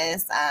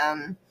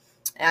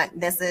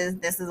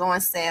 this is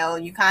on sale.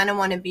 You kind of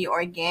want to be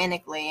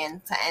organically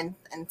and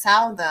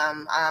tell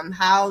them,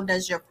 how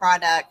does your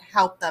product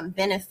help them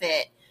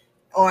benefit,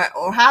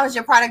 or how is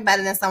your product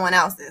better than someone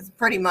else's?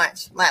 Pretty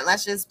much. Like,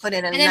 let's just put it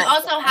in. And then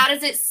also, how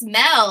does it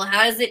smell?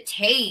 How does it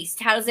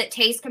taste? How does it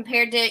taste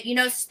compared to,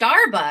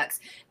 Starbucks?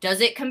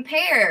 Does it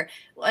compare?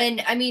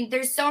 And I mean,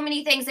 there's so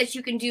many things that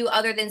you can do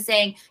other than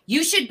saying,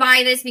 you should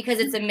buy this because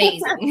it's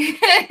amazing.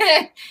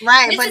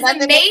 Right. This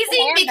is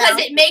amazing because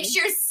it makes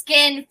your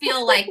skin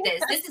feel like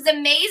this. This is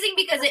amazing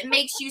because it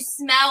makes you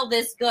smell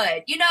this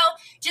good.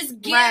 Just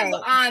give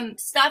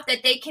stuff that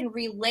they can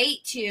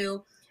relate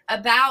to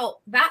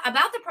about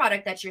the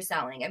product that you're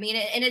selling. I mean,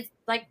 and it's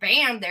like,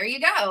 bam, there you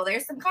go.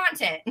 There's some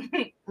content.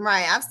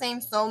 Right. I've seen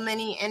so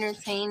many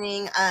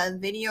entertaining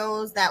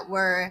videos that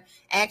were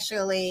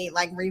actually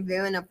like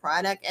reviewing a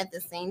product at the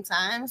same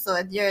time. So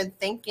if you're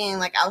thinking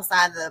like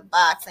outside the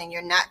box and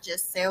you're not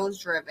just sales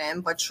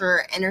driven, but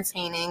you're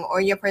entertaining,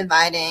 or you're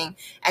providing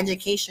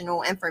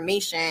educational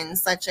information,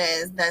 such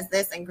as, does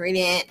this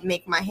ingredient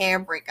make my hair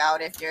break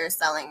out, if you're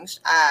selling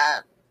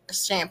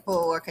shampoo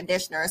or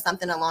conditioner or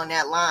something along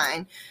that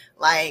line.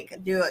 Like,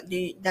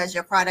 does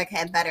your product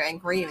have better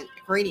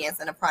ingredients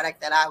than the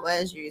product that I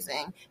was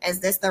using? Is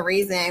this the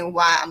reason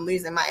why I'm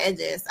losing my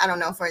edges? I don't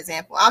know, for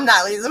example. I'm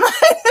not losing my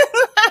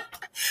edges,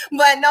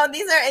 But no,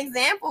 these are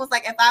examples.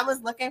 Like if I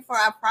was looking for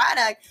a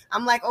product,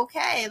 I'm like,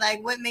 okay,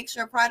 like what makes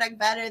your product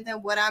better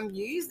than what I'm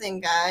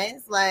using,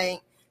 guys?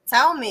 Like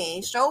tell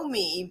me, show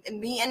me,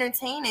 and be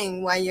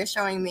entertaining while you're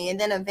showing me. And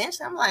then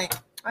eventually I'm like,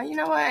 oh, you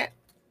know what?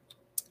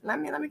 Let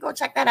me go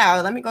check that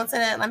out. Let me go to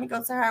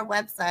her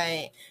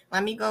website.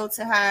 Let me go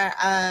to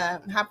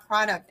her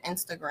product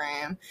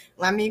Instagram.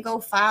 Let me go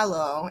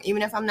follow.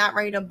 Even if I'm not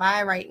ready to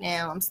buy right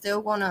now, I'm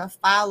still gonna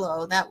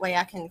follow. That way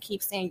I can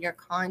keep seeing your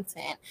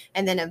content.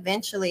 And then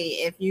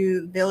eventually if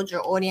you build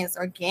your audience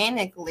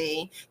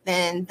organically,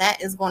 then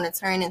that is going to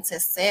turn into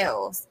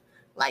sales.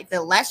 Like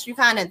the less you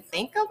kind of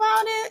think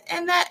about it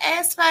in that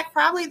aspect,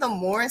 probably the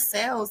more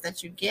sales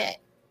that you get.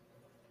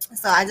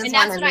 So I just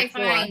want to make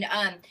sure. And that's what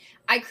I find.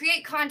 I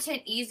create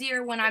content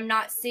easier when I'm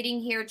not sitting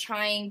here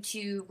trying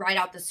to write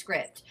out the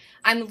script.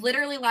 I'm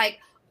literally like,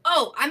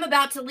 oh, I'm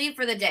about to leave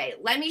for the day.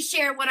 Let me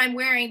share what I'm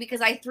wearing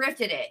because I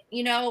thrifted it,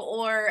 you know,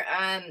 or,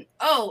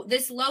 oh,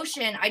 this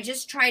lotion, I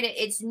just tried it.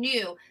 It's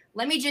new.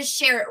 Let me just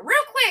share it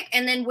real quick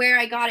and then where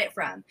I got it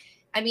from.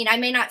 I mean, I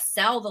may not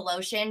sell the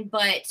lotion,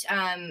 but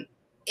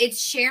it's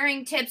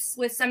sharing tips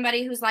with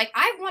somebody who's like,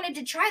 I wanted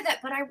to try that,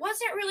 but I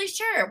wasn't really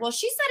sure. Well,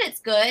 she said it's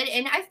good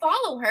and I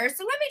follow her.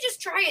 So let me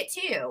just try it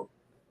too.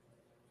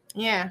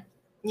 Yeah.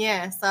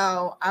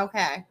 So,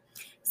 okay.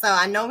 So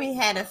I know we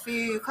had a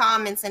few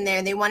comments in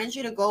there. They wanted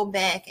you to go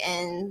back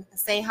and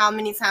say how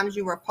many times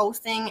you were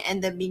posting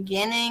in the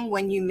beginning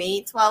when you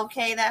made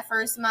 12K that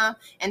first month,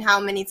 and how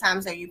many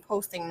times are you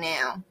posting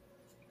now?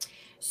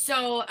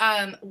 So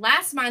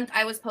last month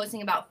I was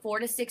posting about 4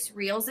 to 6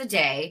 reels a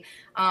day.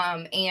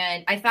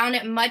 And I found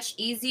it much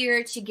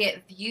easier to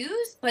get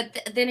views.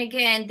 But then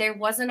again, there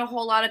wasn't a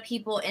whole lot of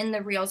people in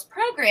the Reels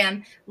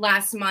program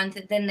last month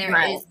than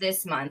there is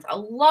this month. A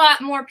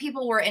lot more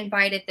people were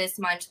invited this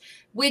month,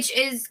 which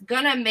is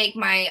going to make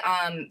my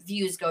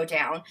views go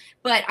down.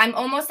 But I'm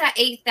almost at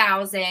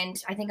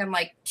 8,000. I think I'm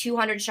like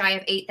 200 shy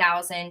of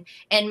 8,000.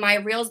 And my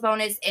Reels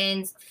bonus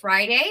ends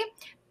Friday.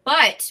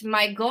 But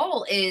my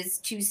goal is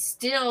to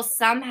still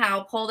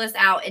somehow pull this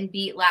out and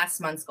beat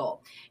last month's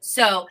goal.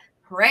 So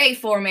pray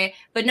for me.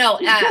 But no,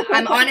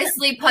 I'm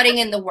honestly putting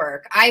in the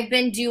work. I've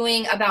been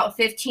doing about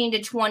 15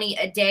 to 20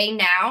 a day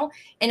now.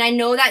 And I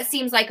know that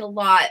seems like a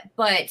lot,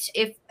 but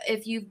if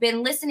you've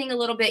been listening a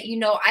little bit, you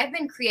know, I've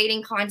been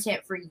creating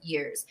content for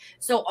years.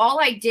 So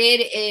all I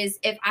did is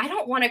if I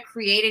don't want to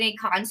create any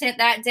content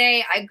that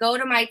day, I go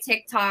to my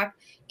TikTok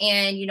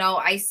and, you know,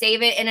 I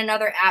save it in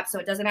another app so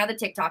it doesn't have the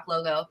TikTok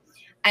logo.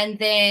 And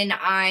then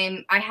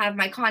I have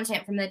my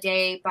content from the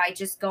day by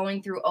just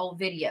going through old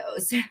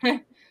videos.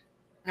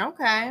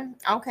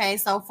 Okay.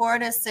 So 4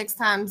 to 6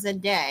 times a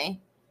day.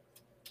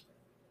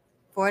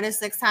 4 to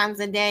 6 times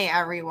a day,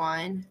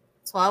 everyone.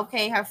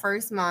 12K her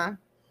first month.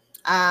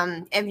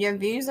 If your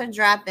views are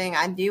dropping,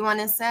 I do want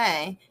to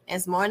say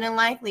it's more than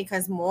likely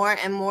because more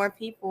and more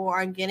people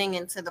are getting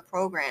into the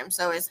program.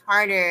 So it's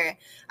harder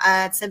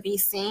to be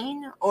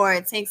seen, or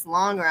it takes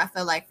longer, I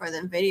feel like, for the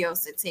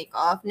videos to take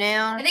off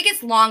now. I think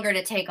it's longer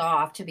to take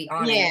off, to be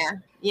honest.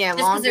 Yeah. Just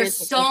because there's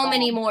so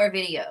many more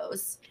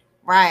videos.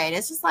 Right.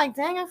 It's just like,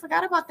 dang, I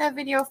forgot about that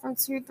video from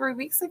 2-3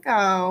 weeks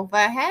ago.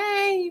 But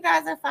hey, you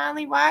guys are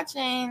finally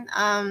watching.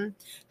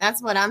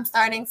 That's what I'm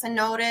starting to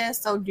notice.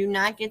 So do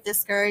not get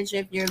discouraged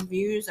if your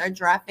views are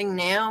dropping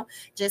now.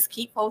 Just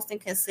keep posting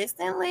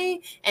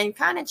consistently and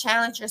kind of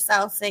challenge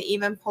yourself to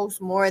even post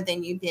more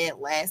than you did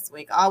last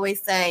week. I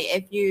always say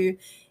if you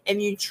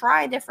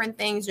try different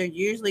things, you're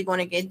usually going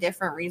to get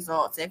different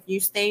results. If you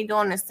stay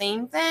doing the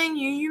same thing,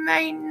 you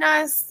may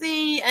not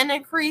see an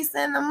increase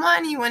in the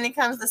money when it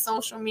comes to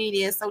social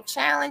media. So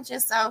challenge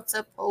yourself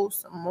to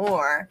post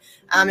more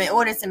in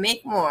order to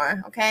make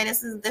more. Okay,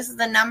 this is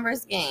a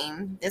numbers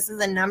game. This is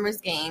a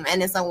numbers game,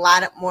 and it's a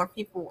lot of more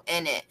people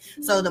in it.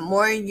 So the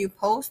more you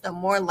post, the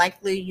more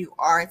likely you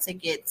are to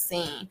get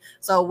seen.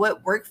 So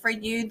what worked for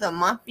you the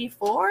month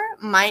before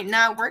might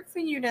not work for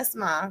you this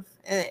month.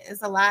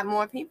 It's a lot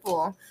more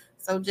people.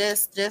 So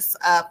just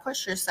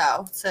push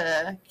yourself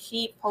to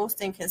keep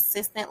posting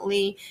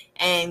consistently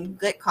and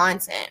good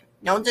content.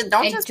 Don't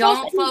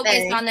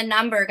focus on the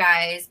number,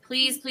 guys.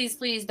 Please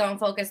don't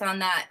focus on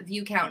that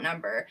view count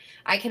number.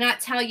 I cannot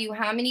tell you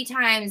how many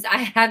times I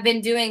have been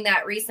doing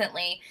that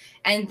recently.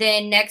 And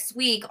then next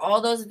week,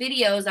 all those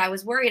videos I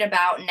was worried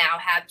about now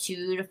have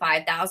 2,000 to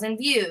 5,000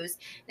 views.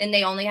 And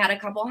they only had a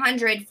couple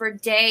hundred for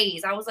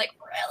days. I was like,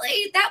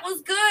 really? That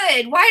was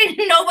good. Why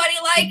didn't nobody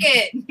like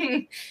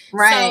it?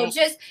 Right. So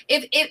just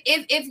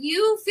if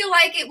you feel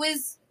like it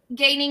was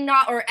gaining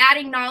or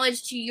adding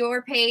knowledge to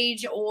your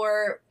page,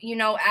 or, you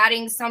know,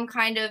 adding some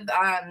kind of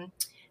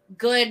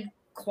good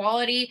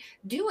quality,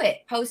 do it,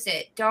 post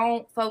it.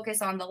 Don't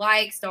focus on the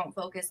likes, don't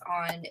focus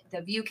on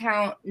the view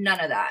count, none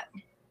of that.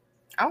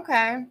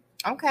 Okay.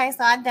 Okay,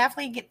 so I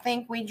definitely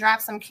think we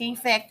dropped some key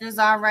factors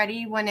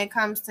already when it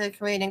comes to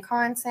creating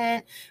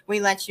content. We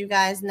let you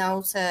guys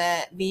know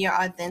to be your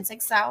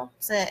authentic self,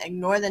 to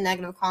ignore the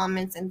negative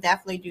comments, and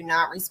definitely do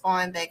not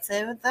respond back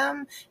to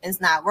them.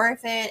 It's not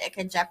worth it. It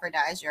could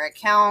jeopardize your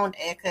account.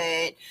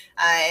 It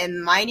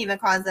might even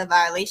cause a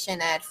violation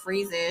that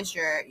freezes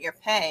your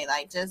pay.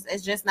 Like, just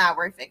it's just not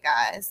worth it,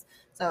 guys.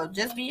 So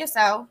just be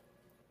yourself.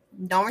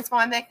 Don't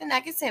respond back to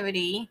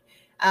negativity.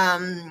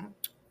 Um,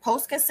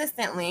 Post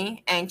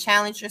consistently and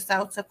challenge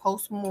yourself to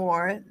post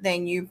more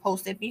than you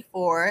posted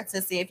before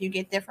to see if you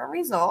get different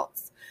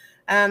results.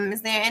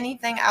 Is there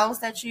anything else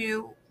that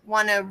you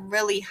want to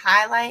really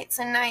highlight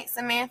tonight,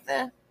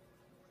 Samantha?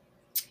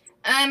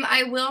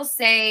 I will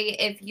say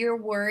if you're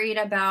worried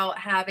about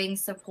having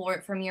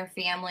support from your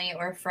family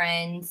or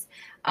friends,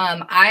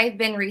 I've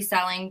been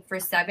reselling for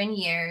 7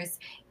 years,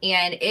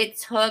 and it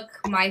took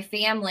my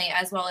family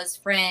as well as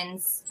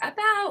friends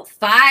about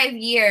 5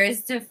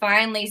 years to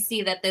finally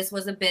see that this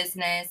was a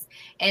business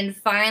and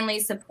finally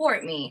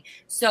support me.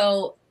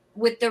 So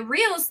with the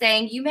reels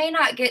thing, you may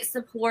not get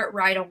support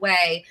right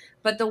away,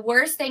 but the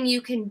worst thing you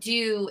can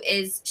do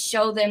is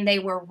show them they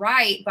were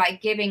right by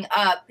giving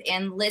up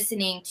and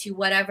listening to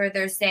whatever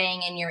they're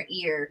saying in your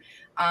ear.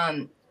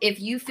 If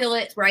you feel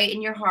it right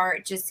in your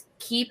heart, just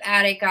keep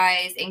at it,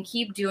 guys, and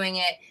keep doing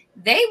it.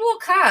 They will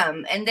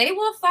come and they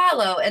will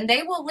follow and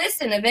they will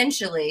listen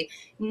eventually,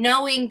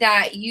 knowing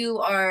that you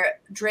are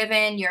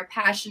driven, you're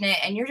passionate,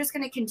 and you're just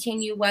going to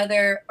continue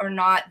whether or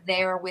not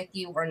they're with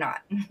you or not.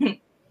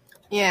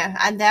 Yeah,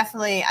 I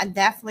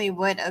definitely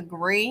would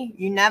agree.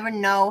 You never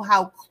know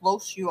how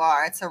close you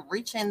are to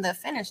reaching the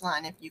finish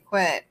line if you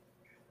quit.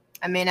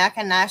 I mean, I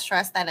cannot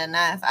stress that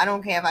enough. I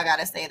don't care if I got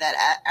to say that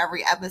at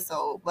every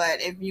episode,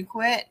 but if you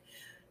quit,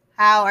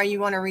 how are you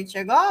going to reach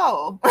your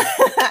goal?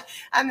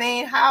 I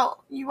mean,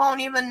 how you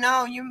won't even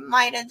know. You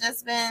might have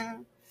just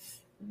been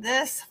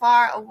this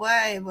far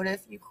away, but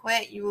if you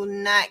quit, you will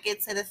not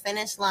get to the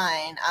finish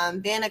line.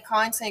 Being a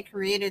content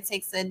creator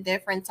takes a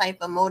different type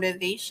of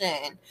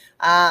motivation,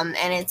 and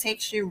it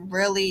takes you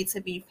really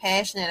to be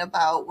passionate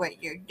about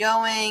what you're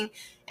doing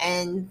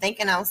and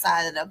thinking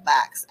outside of the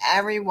box.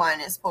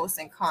 Everyone is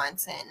posting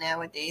content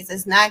nowadays.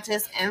 It's not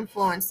just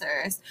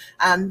influencers.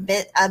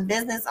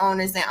 Business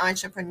owners and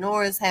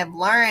entrepreneurs have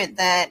learned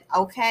that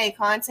okay,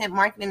 content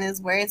marketing is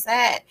where it's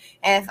at.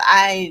 If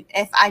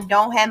I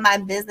don't have my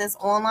business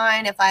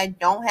online, if I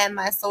don't have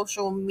my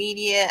social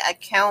media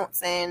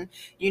accounts and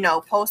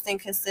posting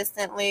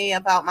consistently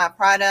about my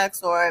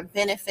products or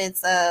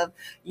benefits of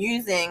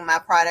using my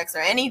products or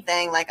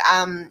anything, like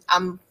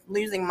I'm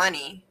losing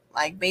money.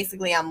 Like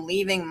basically I'm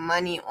leaving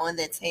money on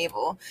the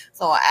table.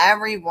 So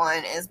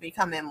everyone is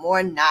becoming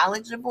more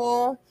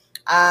knowledgeable.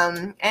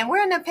 And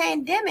we're in a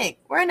pandemic.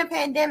 We're in a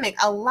pandemic.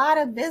 A lot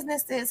of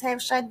businesses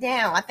have shut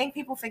down. I think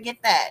people forget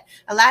that.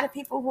 A lot of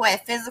people who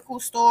had physical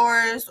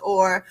stores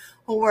or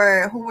who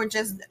were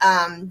just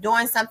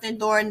doing something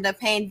during the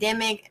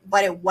pandemic,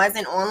 but it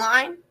wasn't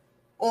online,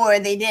 or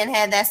they didn't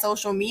have that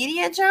social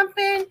media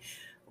jumping.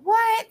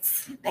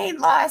 What? They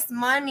lost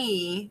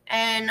money,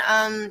 and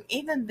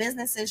even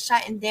businesses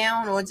shutting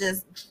down or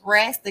just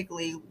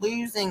drastically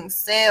losing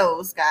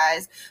sales,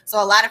 guys.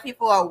 So a lot of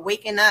people are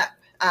waking up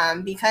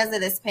because of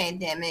this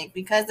pandemic,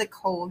 because of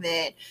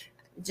COVID,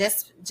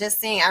 just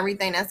seeing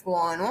everything that's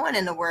going on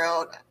in the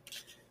world.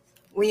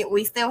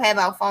 We still have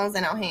our phones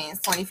in our hands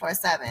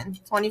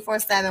 24/7.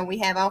 24/7 we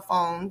have our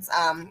phones.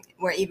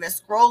 We're either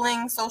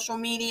scrolling social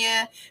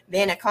media,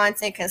 being a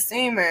content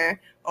consumer,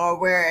 or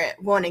we're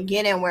going to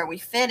get in where we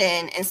fit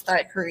in and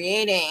start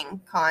creating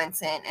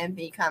content and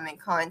becoming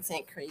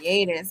content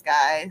creators,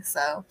 guys.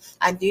 So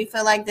I do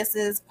feel like this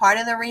is part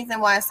of the reason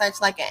why it's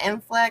such like an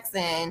influx,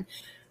 and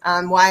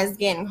why it's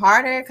getting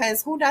harder,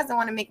 because who doesn't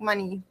want to make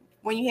money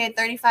when you hit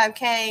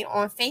 35K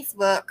on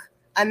Facebook?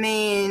 I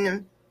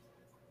mean,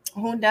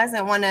 who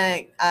doesn't want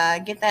to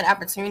get that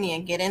opportunity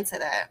and get into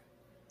that?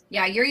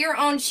 Yeah, you're your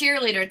own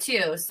cheerleader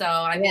too. So,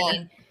 I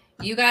mean,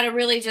 you got to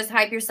really just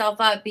hype yourself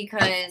up,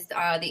 because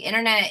the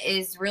internet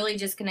is really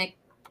just going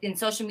to, and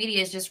social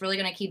media is just really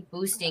going to keep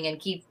boosting and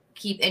keep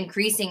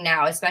increasing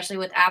now, especially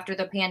with after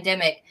the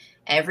pandemic.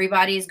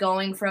 Everybody's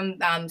going from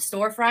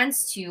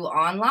storefronts to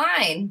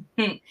online.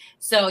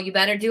 So you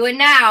better do it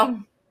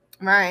now.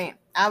 Right.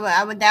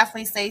 I would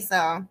definitely say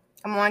so.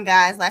 Come on,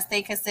 guys, let's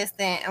stay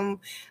consistent. And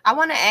I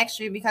want to ask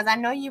you, because I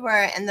know you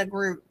were in the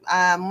group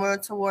more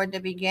toward the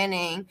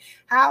beginning.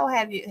 How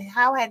have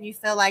you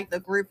feel like the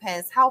group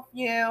has helped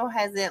you?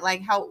 Has it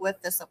like helped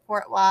with the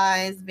support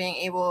wise, being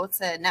able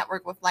to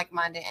network with like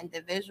minded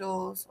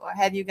individuals, or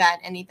have you got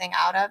anything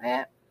out of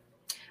it?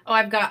 Oh,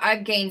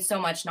 I've gained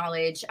so much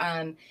knowledge.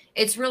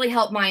 it's really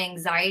helped my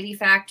anxiety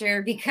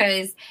factor,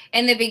 because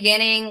in the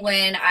beginning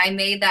when I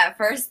made that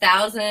first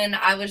 1,000,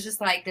 I was just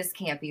like, this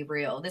can't be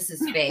real. This is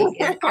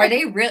fake. Are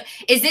they real?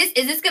 Is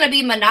this going to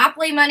be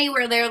Monopoly money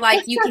where they're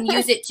like, you can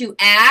use it to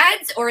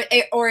ads, or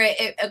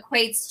it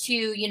equates to,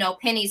 you know,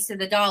 pennies to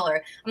the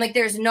dollar? I'm like,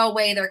 there's no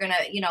way they're going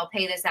to, you know,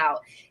 pay this out.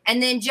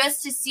 And then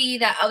just to see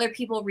that other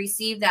people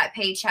receive that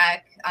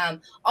paycheck,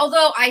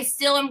 although I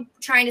still am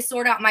trying to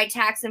sort out my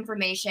tax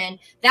information,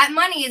 that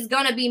money is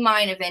going to be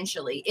mine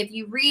eventually. If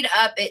you read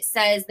up, it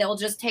says they'll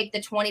just take the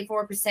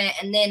 24%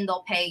 and then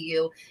they'll pay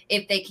you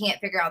if they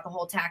can't figure out the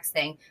whole tax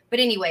thing. But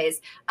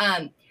anyways,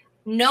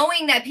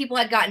 knowing that people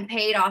had gotten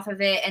paid off of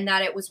it and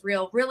that it was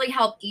real really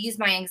helped ease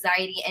my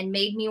anxiety and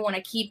made me want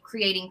to keep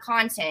creating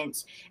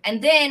content.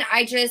 And then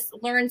I just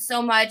learned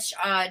so much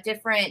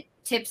different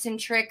tips and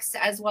tricks,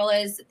 as well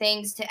as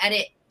things to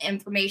edit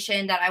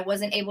information that I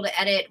wasn't able to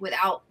edit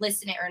without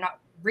listening, or not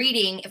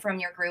reading from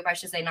your group, I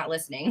should say, not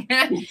listening.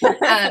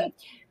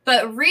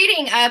 But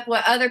reading up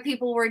what other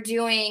people were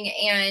doing,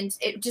 and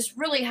it just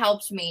really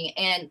helped me.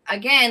 And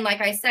again, like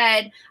I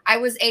said, I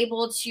was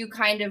able to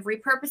kind of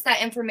repurpose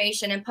that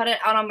information and put it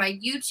out on my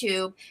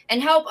YouTube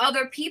and help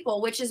other people,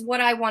 which is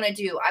what I want to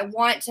do. I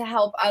want to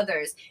help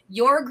others.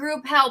 Your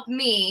group helped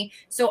me,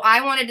 so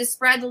I wanted to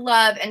spread the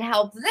love and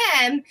help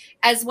them,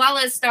 as well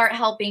as start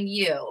helping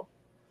you.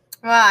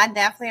 Well, I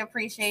definitely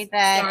appreciate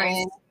that.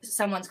 Sorry,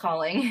 someone's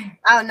calling.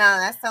 Oh no,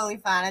 that's totally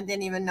fine. I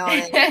didn't even know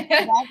it.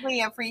 I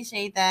definitely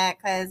appreciate that,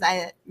 because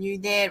you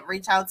did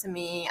reach out to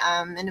me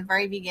in the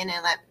very beginning,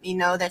 let me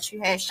know that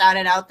you had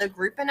shouted out the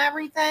group and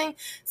everything.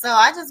 So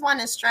I just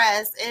want to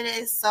stress, it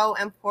is so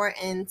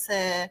important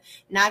to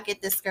not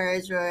get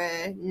discouraged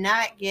or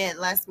not get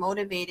less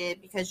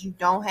motivated because you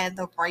don't have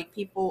the right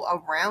people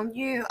around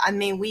you. I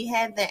mean, we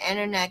have the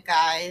internet,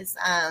 guys.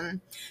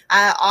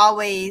 I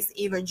always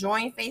either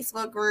join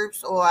Facebook groups,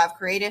 or I've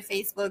created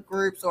Facebook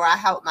groups, or I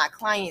help my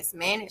clients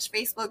manage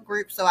Facebook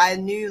groups. So I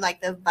knew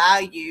like the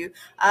value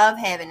of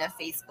having a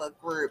Facebook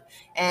group.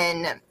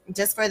 And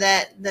just for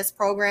this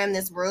program,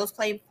 this Rose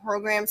Play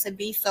program, to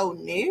be so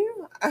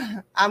new,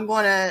 I'm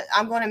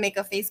gonna make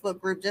a Facebook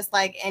group just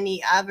like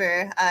any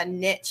other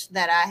niche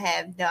that I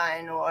have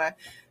done, or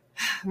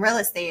real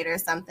estate or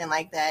something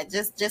like that,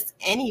 just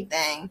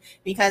anything,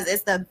 because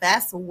it's the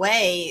best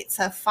way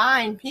to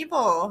find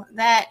people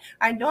that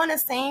are doing the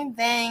same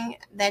thing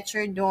that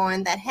you're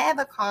doing, that have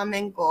a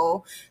common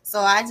goal. So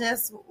I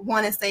just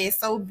want to say it's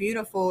so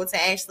beautiful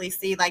to actually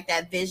see like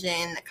that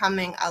vision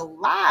coming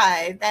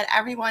alive, that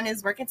everyone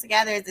is working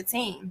together as a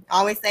team. I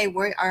always say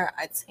we are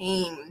a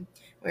team.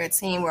 We're a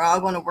team. We're all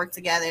going to work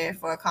together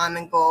for a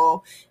common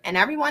goal, and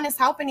everyone is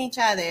helping each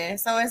other.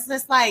 So it's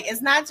just like, it's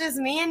not just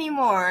me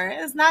anymore.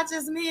 It's not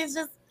just me. It's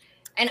just,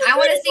 and I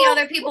want to see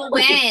other people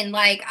win.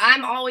 Like,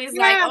 I'm always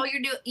like, oh,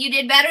 you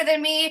did better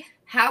than me.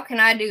 How can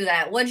I do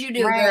that? What'd you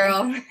do,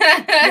 girl?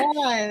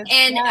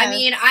 And I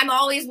mean, I'm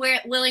always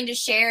willing to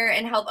share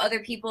and help other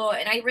people.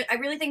 And I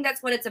really think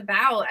that's what it's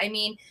about. I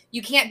mean,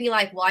 you can't be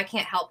like, well, I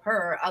can't help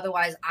her,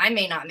 otherwise I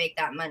may not make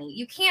that money.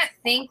 You can't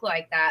think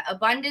like that.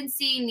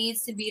 Abundancy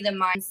needs to be the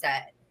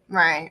mindset.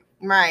 Right.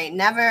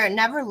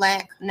 Never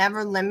lack,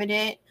 never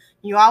limited.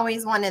 You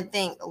always want to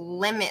think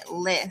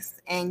limitless,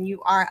 and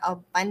you are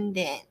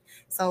abundant.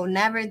 So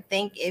never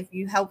think if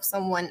you help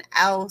someone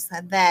else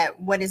that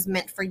what is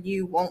meant for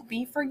you won't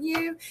be for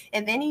you.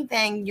 If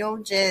anything,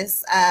 you'll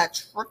just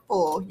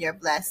triple your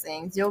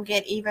blessings. You'll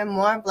get even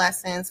more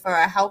blessings for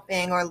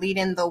helping or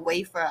leading the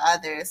way for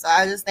others. So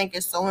I just think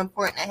it's so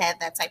important to have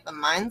that type of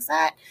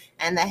mindset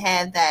and to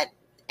have that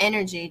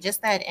energy,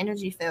 just that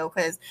energy feel.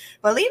 Because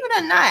believe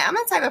it or not, I'm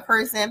the type of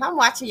person, if I'm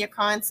watching your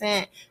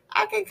content,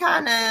 I can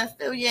kind of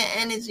feel your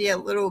energy a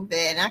little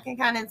bit. I can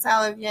kind of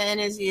tell if your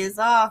energy is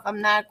off.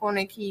 I'm not going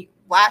to keep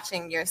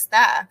watching your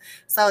stuff.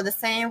 So the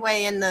same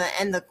way in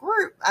the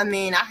group, I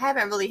mean, I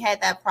haven't really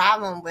had that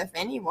problem with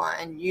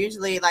anyone.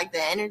 Usually like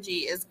the energy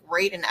is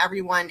great and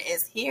everyone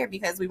is here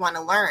because we want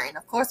to learn.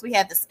 Of course, we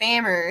have the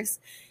spammers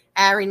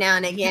every now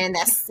and again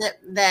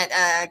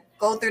that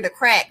go through the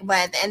crack, but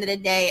at the end of the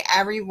day,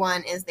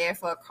 everyone is there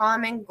for a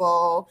common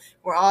goal.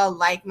 We're all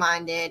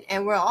like-minded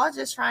and we're all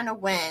just trying to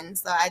win.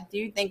 So I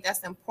do think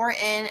that's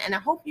important, and I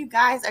hope you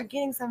guys are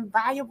getting some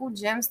valuable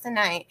gems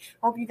tonight.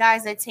 Hope you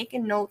guys are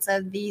taking notes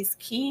of these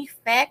key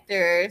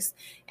factors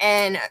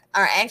and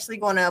are actually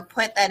going to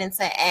put that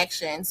into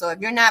action. So if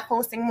you're not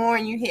posting more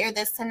and you hear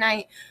this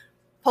tonight,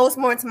 post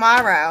more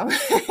tomorrow.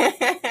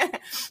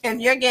 If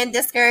you're getting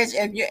discouraged,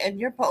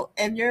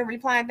 if you're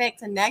replying back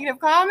to negative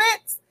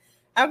comments,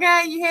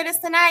 okay, you hear this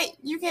tonight,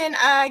 you can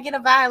get a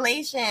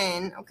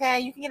violation. Okay,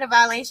 you can get a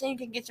violation. You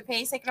can get your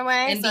pay taken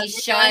away and be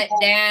shut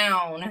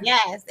down.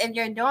 Yes, if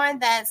you're doing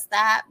that,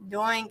 stop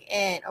doing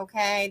it.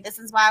 Okay, this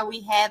is why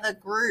we have a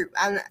group.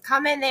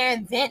 Come in there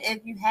and vent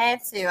if you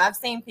have to. I've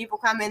seen people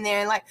come in there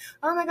and like,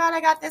 oh my God,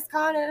 I got this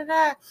call,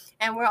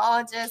 and we're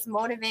all just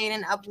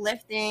motivating,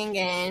 uplifting,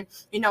 and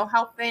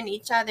helping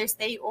each other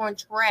stay on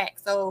track.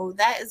 So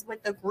that is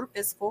what the group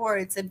is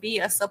for, to be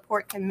a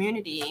support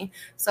community.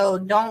 So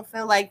don't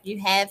feel like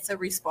you have to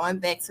respond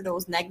back to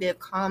those negative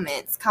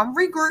comments. Come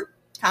regroup,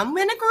 come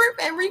in a group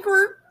and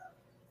regroup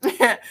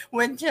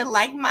with your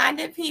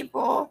like-minded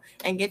people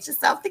and get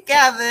yourself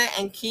together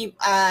and keep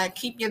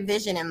your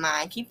vision in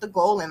mind, keep the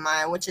goal in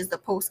mind, which is to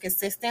post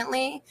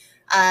consistently,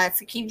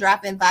 to keep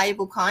dropping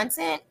valuable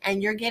content,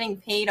 and you're getting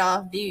paid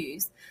off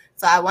views.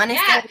 So I want to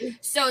say,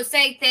 so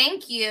say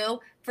thank you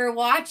for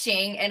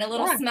watching and a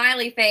little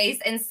smiley face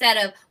instead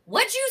of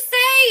what'd you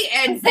say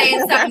and saying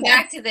something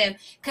back to them,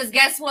 because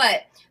guess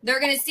what, they're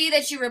going to see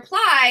that you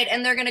replied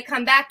and they're going to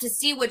come back to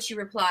see what you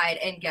replied,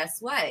 and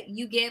guess what,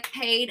 you get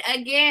paid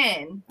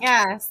again.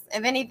 Yes,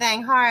 if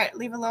anything, heart,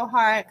 leave a little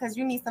heart, because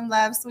you need some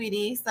love,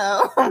 sweetie.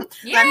 So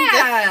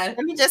let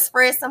me just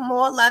spread some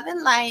more love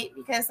and light,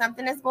 because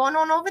something is going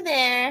on over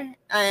there,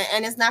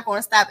 and it's not going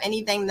to stop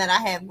anything that I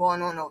have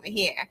going on over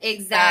here.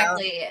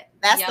 Exactly. So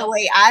that's the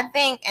way I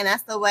think, and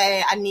that's the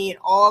way I need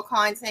all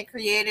content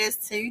creators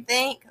to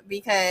think,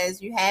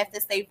 because you have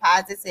to stay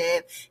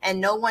positive, and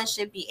no one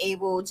should be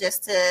able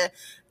just to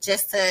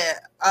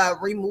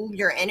remove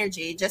your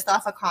energy just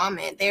off a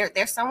comment.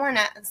 They're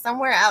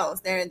somewhere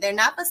else. They're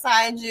not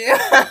beside you.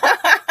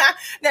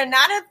 They're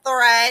not a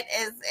threat.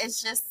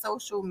 It's just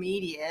social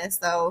media.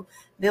 So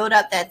build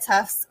up that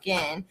tough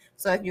skin.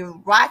 So if you're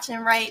watching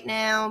right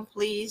now,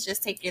 please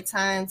just take your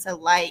time to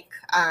like,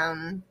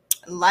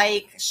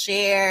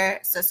 share,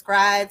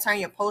 subscribe, turn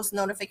your post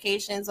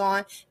notifications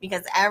on,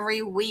 because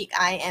every week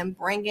I am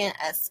bringing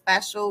a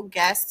special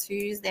guest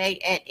Tuesday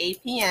at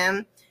 8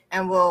 p.m.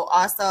 and we'll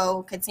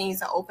also continue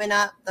to open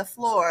up the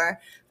floor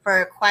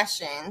for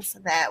questions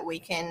that we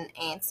can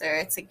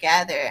answer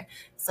together.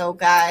 So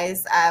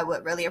guys, I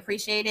would really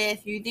appreciate it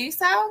if you do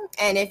so.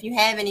 And if you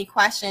have any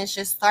questions,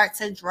 just start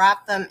to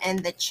drop them in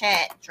the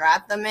chat.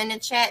 Drop them in the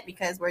chat,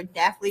 because we're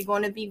definitely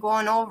going to be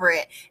going over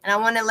it. And I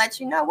want to let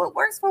you know, what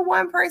works for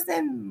one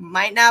person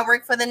might not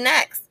work for the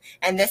next.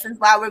 And this is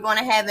why we're going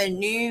to have a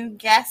new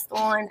guest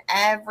on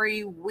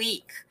every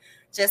week,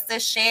 just to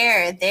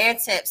share their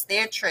tips,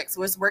 their tricks,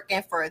 what's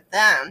working for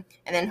them.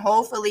 And then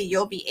hopefully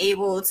you'll be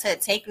able to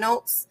take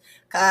notes,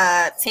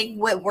 take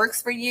what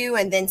works for you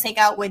and then take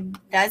out what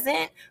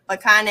doesn't, but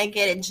kind of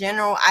get a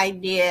general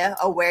idea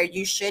of where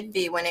you should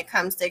be when it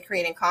comes to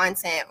creating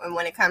content and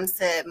when it comes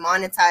to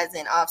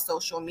monetizing off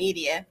social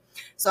media.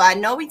 So I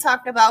know we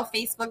talked about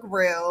Facebook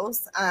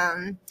Reels,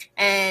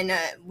 and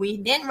we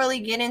didn't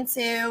really get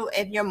into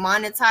if you're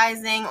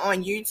monetizing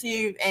on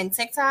YouTube and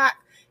TikTok.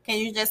 Can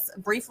you just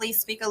briefly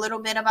speak a little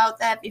bit about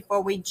that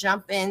before we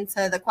jump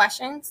into the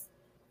questions?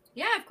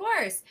 Yeah, of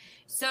course.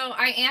 So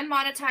I am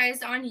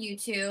monetized on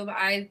YouTube.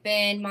 I've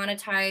been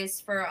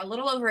monetized for a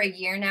little over a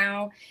year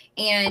now,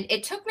 and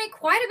it took me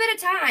quite a bit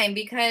of time,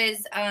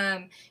 because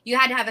you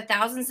had to have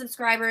 1,000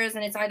 subscribers,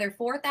 and it's either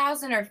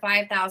 4,000 or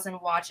 5,000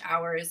 watch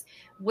hours,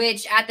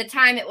 which at the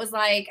time it was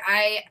like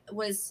I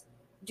was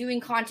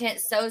doing content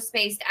so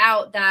spaced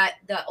out that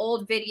the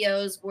old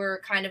videos were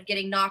kind of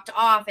getting knocked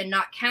off and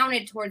not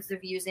counted towards the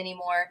views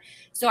anymore.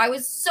 So I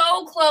was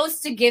so close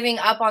to giving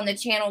up on the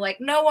channel,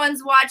 like, no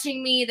one's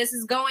watching me, this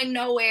is going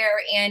nowhere.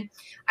 And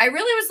I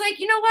really was like,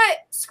 you know what,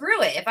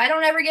 screw it, if I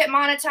don't ever get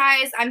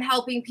monetized, I'm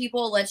helping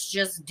people, let's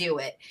just do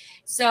it.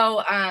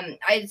 So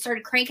I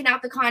started cranking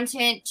out the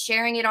content,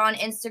 sharing it on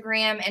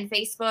Instagram and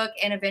Facebook,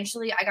 and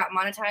eventually I got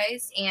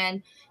monetized.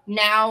 And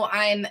now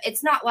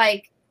it's not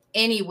like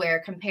anywhere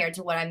compared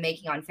to what I'm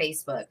making on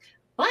Facebook.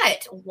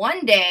 But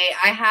one day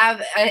I have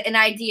an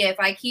idea. If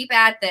I keep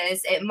at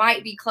this, it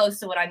might be close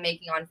to what I'm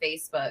making on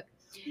Facebook.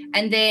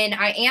 And then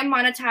I am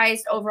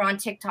monetized over on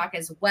TikTok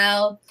as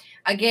well.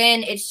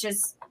 Again, it's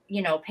just,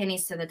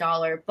 pennies to the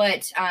dollar.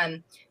 But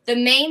the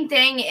main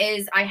thing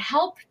is I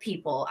help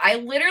people. I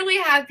literally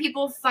have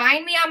people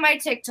find me on my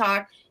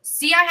TikTok,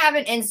 see I have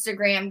an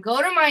Instagram,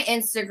 go to my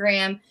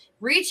Instagram,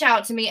 reach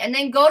out to me, and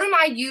then go to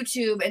my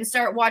YouTube and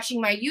start watching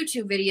my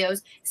YouTube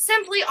videos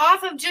simply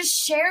off of just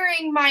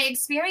sharing my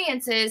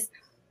experiences.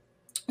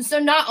 So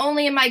not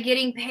only am I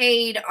getting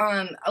paid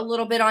a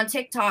little bit on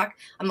TikTok,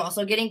 I'm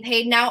also getting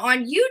paid now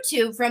on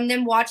YouTube from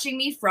them watching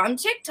me from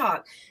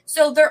TikTok.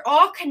 So they're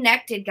all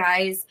connected,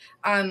 guys.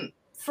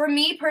 For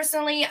me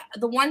personally,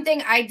 the one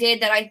thing I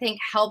did that I think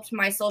helped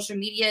my social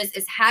medias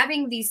is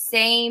having the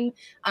same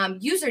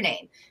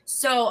username.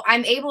 So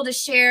I'm able to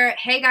share,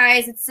 hey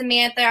guys, it's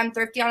Samantha, I'm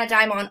Thrifty on a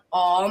Dime on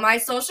all my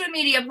social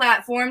media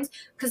platforms,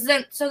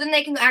 so then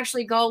they can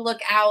actually go look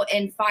out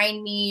and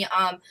find me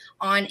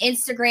on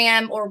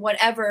Instagram or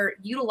whatever,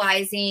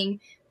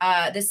 utilizing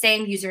the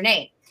same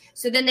username.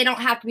 So then they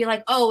don't have to be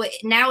like, oh,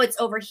 now it's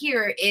over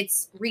here,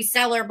 it's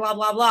reseller, blah,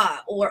 blah, blah,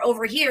 or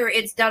over here,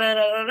 it's da, da,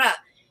 da, da, da.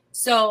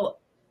 So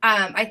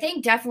I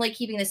think definitely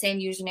keeping the same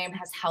username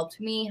has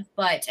helped me.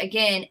 But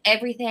again,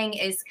 everything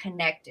is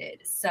connected.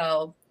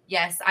 So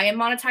yes, I am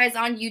monetized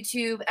on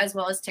YouTube as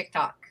well as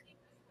TikTok.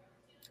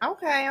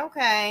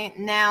 Okay.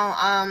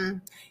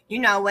 Now,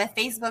 with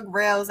Facebook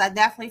Reels, I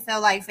definitely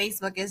feel like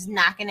Facebook is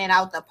knocking it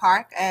out the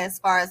park as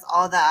far as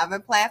all the other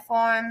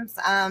platforms.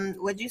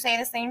 Would you say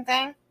the same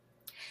thing?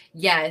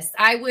 Yes,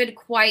 I would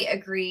quite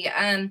agree.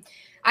 I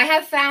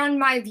have found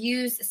my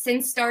views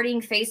since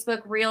starting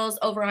Facebook Reels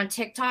over on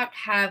TikTok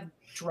have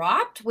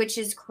dropped, which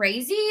is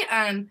crazy.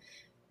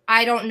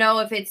 I don't know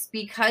if it's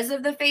because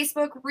of the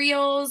Facebook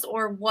Reels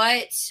or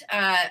what.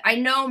 I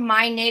know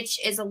my niche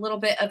is a little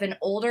bit of an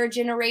older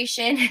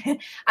generation.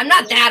 I'm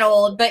not that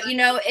old, but you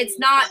know, it's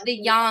not the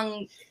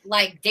young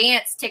like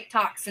dance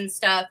TikToks and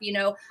stuff. You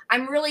know,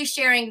 I'm really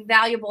sharing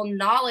valuable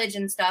knowledge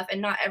and stuff,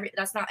 and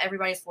that's not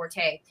everybody's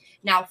forte.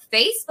 Now,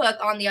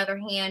 Facebook, on the other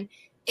hand,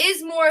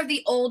 is more of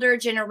the older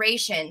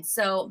generation.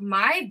 So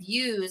my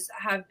views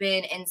have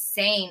been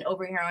insane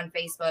over here on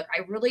Facebook.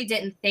 I really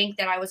didn't think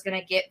that I was going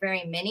to get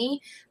very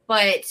many,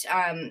 but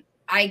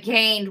I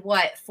gained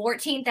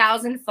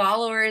 14,000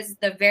 followers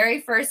the very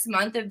first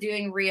month of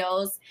doing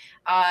Reels.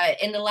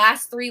 In the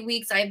last 3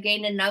 weeks, I've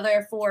gained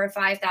another 4,000 or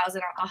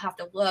 5,000. I'll have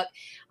to look.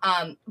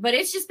 But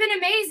it's just been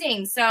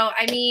amazing. So,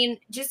 I mean,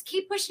 just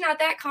keep pushing out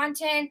that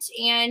content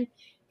and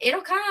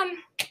it'll come.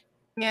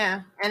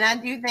 Yeah, and I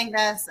do think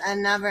that's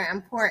another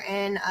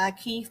important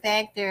key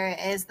factor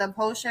is to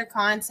post your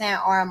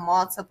content on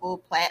multiple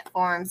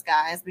platforms,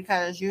 guys,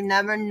 because you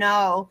never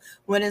know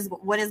what is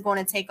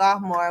going to take off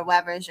more,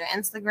 whether it's your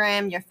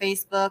Instagram, your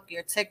Facebook,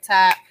 your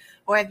TikTok,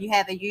 or if you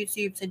have a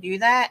YouTube to do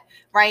that.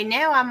 Right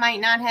now, I might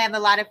not have a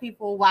lot of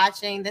people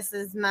watching. This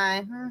is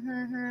my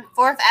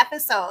fourth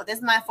episode. This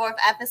is my fourth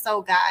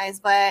episode, guys.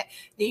 But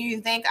do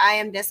you think I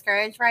am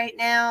discouraged right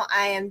now?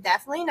 I am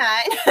definitely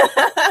not.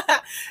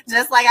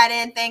 Just like I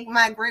didn't think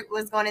my group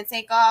was going to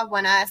take off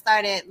when I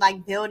started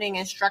like building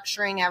and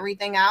structuring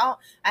everything out.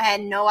 I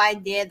had no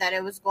idea that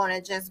it was going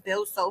to just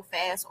build so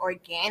fast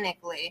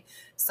organically.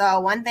 So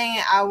one thing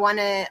I want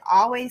to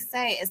always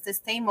say is to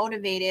stay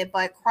motivated,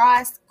 but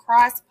cross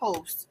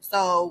post.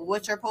 So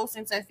what you're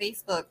posting to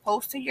Facebook,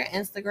 post to your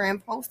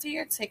Instagram, post to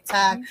your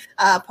TikTok,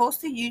 post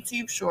to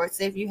YouTube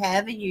Shorts if you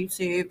have a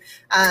YouTube.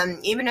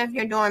 Even if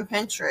you're doing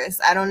Pinterest,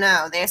 I don't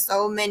know. There's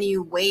so many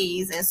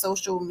ways and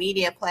social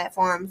media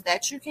platforms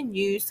that you can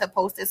use to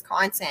post this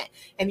content.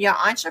 If you're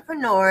an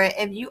entrepreneur,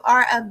 if you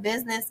are a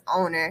business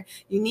owner,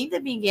 you need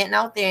to be getting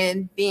out there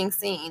and being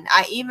seen.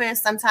 I even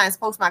sometimes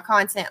post my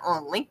content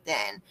on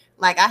LinkedIn.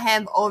 Like I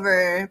have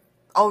over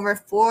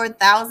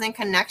 4,000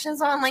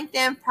 connections on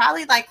LinkedIn,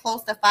 probably like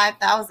close to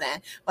 5,000.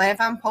 But if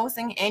I'm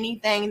posting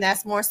anything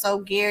that's more so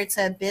geared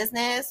to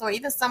business or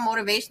even some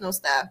motivational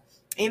stuff,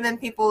 even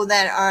people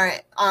that are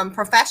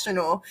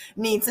professional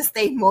need to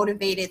stay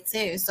motivated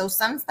too. So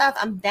some stuff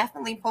I'm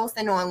definitely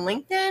posting on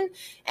LinkedIn,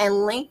 and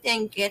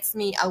LinkedIn gets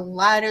me a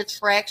lot of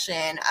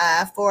traction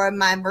for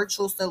my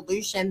virtual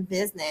solution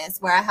business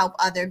where I help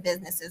other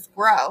businesses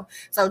grow.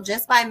 So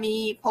just by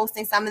me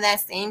posting some of that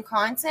same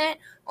content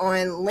on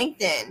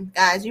LinkedIn,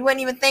 guys, you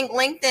wouldn't even think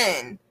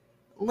LinkedIn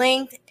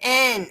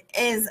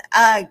is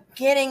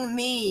getting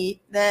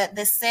me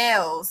the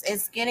sales.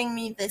 It's getting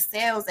me the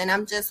sales, and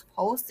I'm just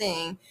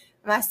posting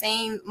my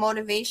same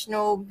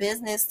motivational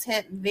business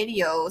tip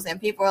videos,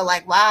 and people are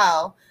like,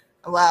 wow,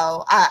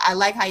 well, I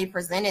like how you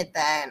presented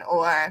that,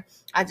 or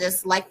I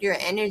just like your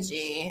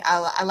energy.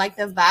 I like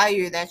the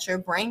value that you're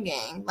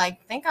bringing.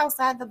 Like, think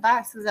outside the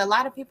box, because a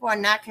lot of people are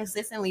not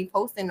consistently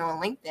posting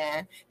on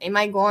LinkedIn. They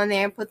might go on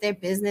there and put their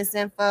business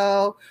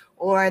info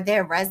or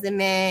their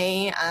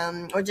resume,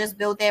 or just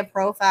build their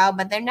profile,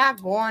 but they're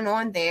not going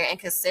on there and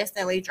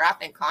consistently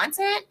dropping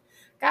content.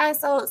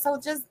 Guys, so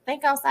just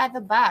think outside the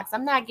box.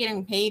 I'm not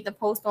getting paid to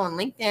post on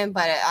LinkedIn,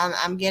 but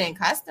I'm getting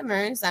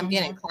customers. I'm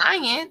getting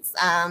clients.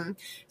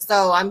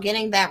 So I'm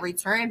getting that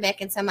return back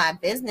into my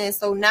business.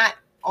 So not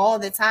all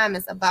the time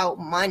it's about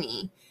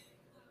money.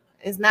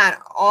 It's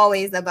not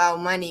always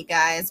about money,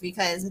 guys,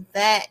 because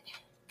that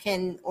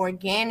can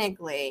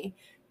organically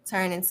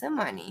turn into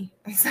money.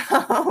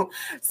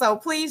 So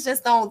please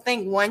just don't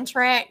think one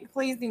track.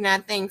 Please do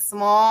not think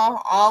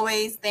small.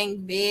 Always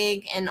think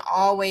big, and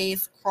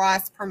always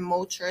cross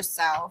promote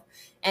yourself.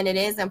 And it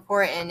is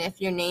important if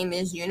your name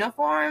is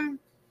uniform,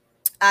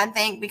 I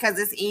think, because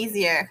it's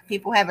easier.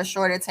 People have a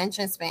short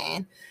attention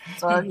span.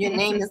 So if your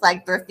name is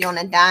like Thrifty on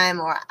a Dime,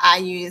 or I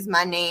use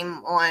my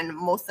name on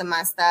most of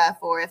my stuff,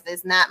 or if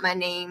it's not my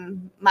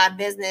name, my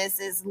business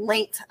is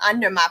linked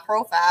under my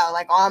profile,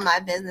 like all my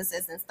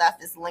businesses and stuff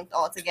is linked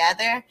all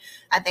together.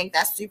 I think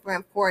that's super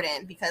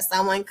important, because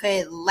someone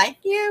could like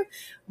you,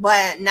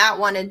 but not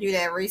want to do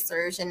that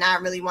research and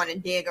not really want to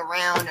dig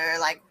around, or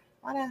like,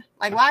 why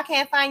I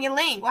can't find your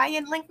link? Why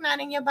your link not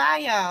in your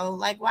bio?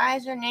 Like, why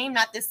is your name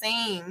not the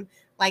same?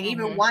 Like,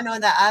 either one or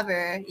the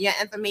other, your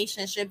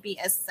information should be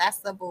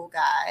accessible,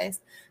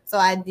 guys. So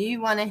I do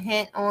want to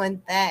hit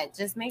on that.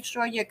 Just make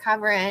sure you're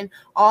covering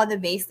all the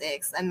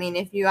basics. I mean,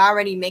 if you're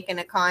already making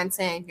a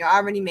content, you're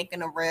already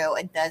making a reel,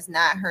 it does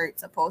not hurt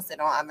to post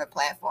it on other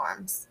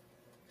platforms.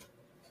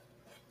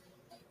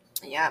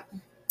 Yep.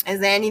 Is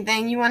there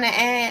anything you want to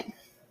add?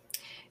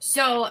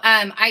 So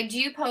I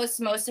do post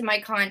most of my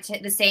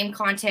content, the same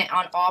content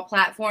on all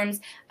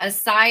platforms,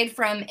 aside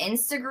from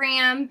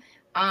Instagram,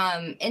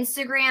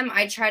 Instagram,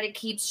 I try to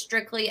keep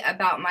strictly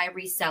about my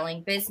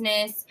reselling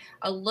business,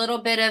 a little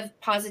bit of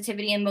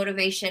positivity and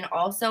motivation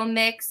also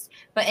mixed,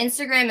 but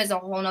Instagram is a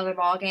whole nother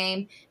ball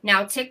game.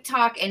 Now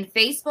TikTok and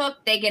Facebook,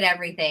 they get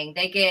everything.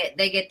 They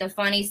get the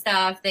funny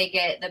stuff, they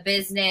get the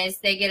business,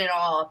 they get it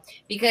all.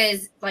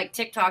 Because like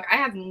TikTok, I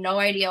have no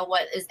idea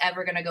what is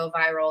ever gonna go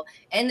viral.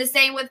 And the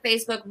same with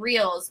Facebook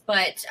Reels,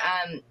 but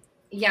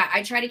yeah,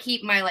 I try to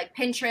keep my like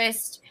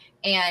Pinterest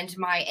and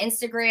my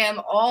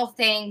Instagram, all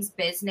things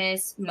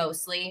business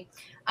mostly.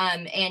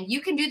 And you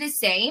can do the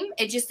same.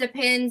 It just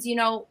depends,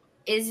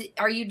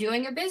 are you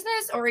doing a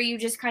business, or are you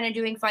just kind of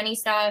doing funny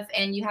stuff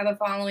and you have a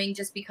following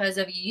just because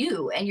of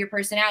you and your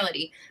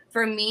personality?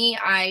 For me,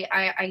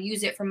 I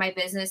use it for my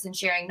business and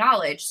sharing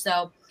knowledge.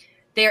 So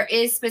there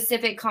is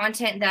specific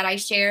content that I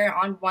share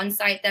on one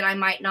site that I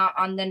might not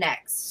on the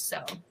next.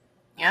 So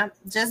Yep.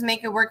 Just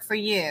make it work for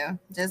you.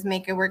 Just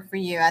make it work for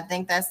you. I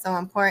think that's so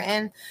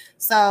important.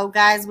 So,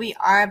 guys, we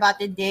are about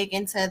to dig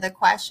into the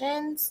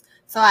questions.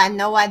 So I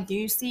know I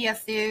do see a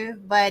few,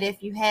 but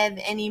if you have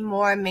any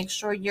more, make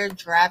sure you're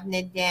dropping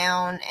it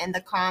down in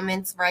the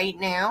comments right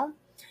now.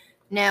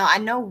 Now, I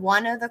know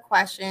one of the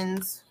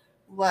questions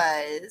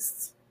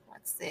was,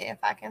 let's see if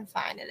I can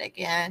find it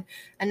again.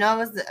 I know it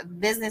was the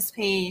business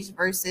page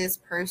versus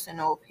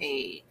personal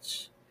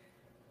page.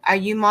 Are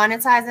you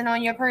monetizing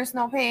on your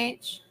personal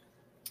page?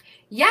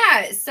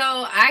 Yeah, so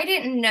I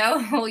didn't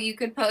know you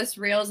could post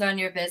reels on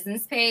your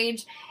business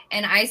page.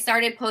 And I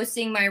started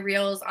posting my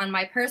reels on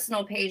my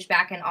personal page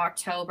back in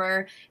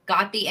October.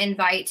 Got the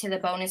invite to the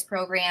bonus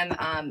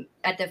program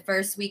at the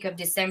first week of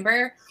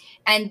December.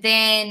 And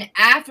then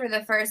after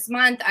the first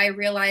month, I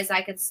realized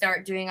I could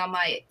start doing on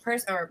my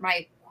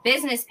my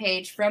business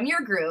page from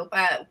your group,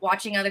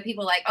 watching other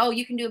people like, oh,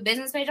 you can do a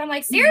business page. I'm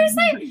like,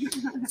 seriously?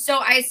 So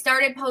I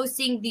started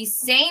posting the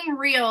same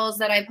reels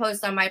that I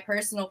post on my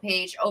personal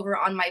page over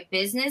on my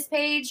business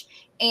page.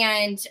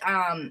 And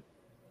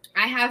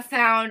I have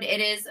found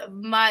it is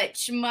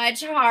much,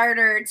 much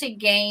harder to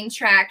gain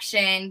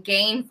traction,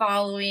 gain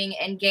following,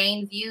 and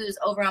gain views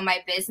over on my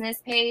business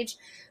page.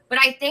 But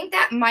I think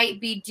that might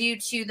be due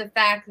to the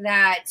fact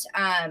that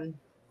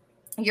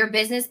your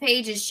business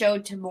page is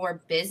showed to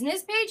more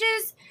business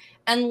pages,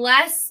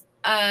 unless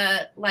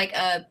like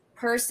a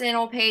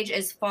personal page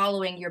is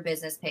following your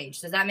business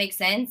page. Does that make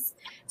sense?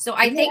 So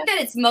I think that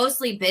it's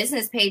mostly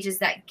business pages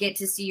that get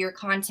to see your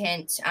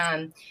content.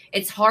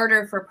 It's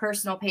harder for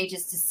personal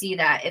pages to see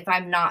that, if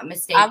I'm not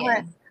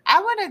mistaken. I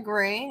would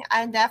agree.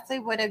 I definitely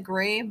would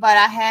agree. But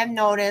I have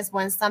noticed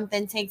when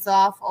something takes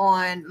off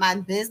on my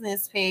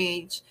business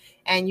page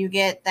and you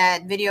get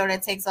that video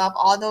that takes off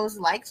all those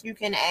likes, you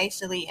can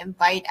actually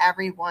invite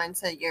everyone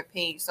to your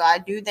page. So I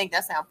do think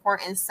that's an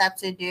important step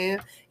to do,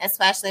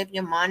 especially if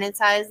you're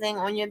monetizing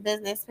on your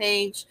business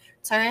page.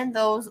 Turn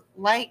those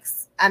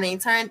likes,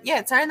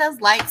 turn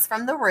those likes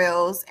from the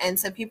reels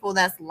into people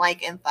that's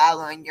like and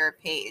following your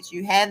page.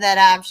 You have that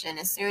option.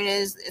 As soon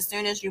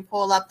as you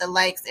pull up the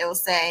likes, it will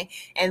say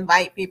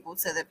invite people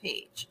to the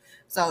page.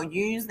 So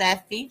use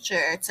that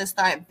feature to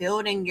start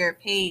building your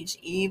page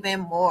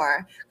even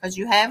more, because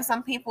you have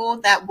some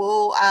people that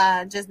will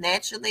just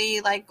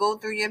naturally like go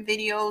through your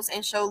videos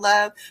and show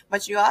love,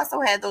 but you also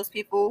have those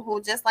people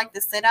who just like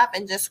to sit up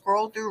and just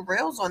scroll through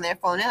reels on their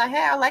phone. They're like,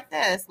 hey, I like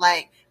this,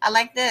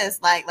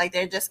 like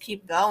they just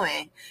keep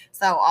going.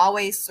 So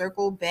always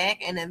circle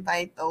back and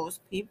invite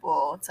those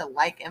people to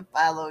like and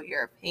follow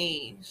your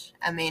page.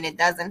 I mean, it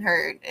doesn't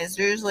hurt. It's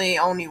usually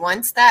only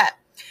one step.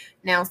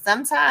 Now,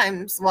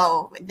 sometimes,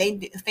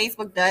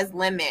 Facebook does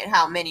limit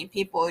how many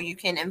people you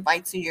can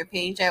invite to your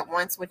page at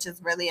once, which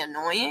is really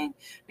annoying,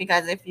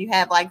 because if you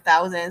have like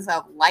thousands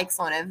of likes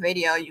on a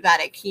video, you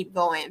got to keep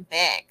going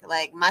back.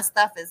 Like my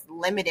stuff is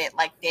limited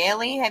like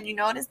daily. Have you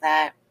noticed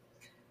that?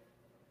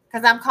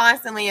 Because I'm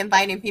constantly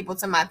inviting people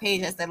to my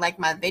page as they like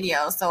my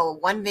video. So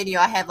one video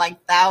I have like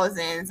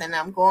thousands, and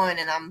I'm going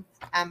and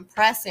I'm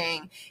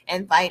pressing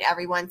invite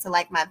everyone to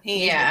like my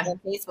page. Yeah. And then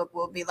Facebook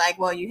will be like,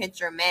 well, you hit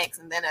your max,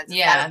 and then I just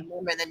gotta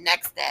remember the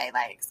next day.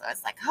 Like, so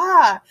it's like,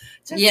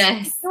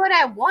 just do it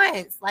at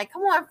once. Like,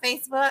 come on,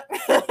 Facebook.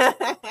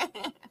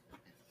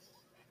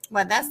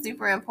 But that's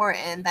super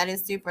important. That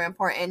is super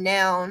important.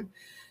 Now,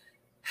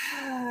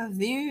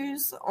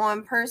 views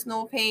on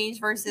personal page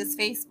versus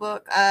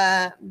Facebook,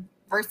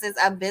 versus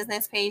a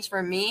business page.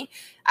 For me,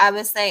 I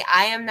would say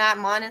I am not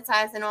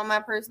monetizing on my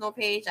personal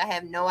page. I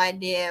have no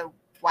idea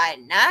why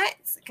not,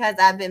 because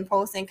I've been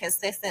posting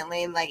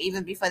consistently. Like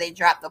even before they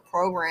dropped the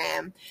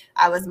program,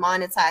 I was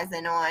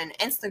monetizing on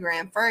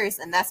Instagram first,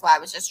 and that's why I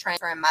was just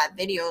transferring my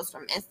videos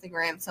from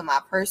Instagram to my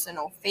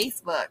personal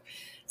Facebook.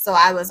 So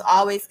I was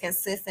always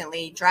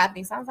consistently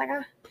dropping. So I was like,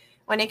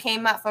 when it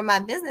came up for my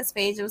business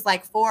page, it was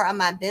like 4 of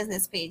my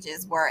business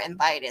pages were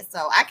invited.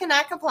 So I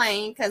cannot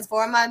complain because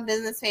 4 of my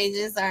business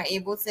pages are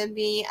able to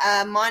be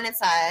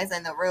monetized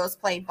in the Reels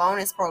Play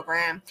bonus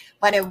program.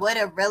 But it would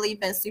have really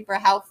been super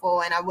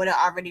helpful, and I would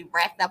have already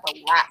racked up a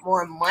lot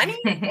more money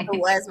if it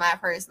was my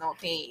personal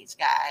page,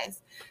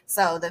 guys.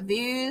 So the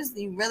views,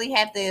 you really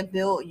have to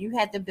build. You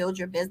have to build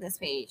your business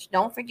page.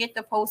 Don't forget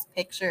to post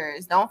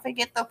pictures. Don't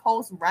forget to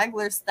post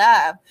regular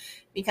stuff,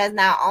 because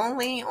not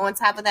only on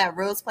top of that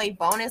Reels Play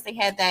bonus, they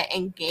have that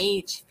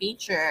engage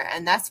feature,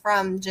 and that's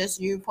from just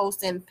you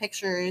posting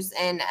pictures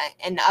and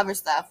other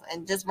stuff,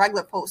 and just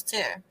regular posts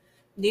too.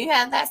 Do you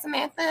have that,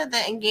 Samantha?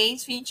 The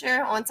engage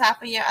feature on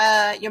top of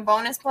your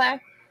bonus play?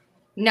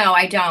 No,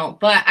 I don't.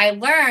 But I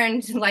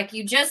learned, like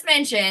you just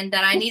mentioned,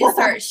 that I need to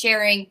start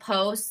sharing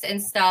posts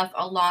and stuff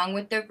along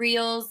with the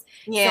reels.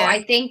 Yeah. So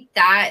I think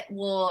that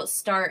will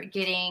start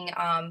getting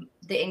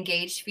the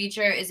engaged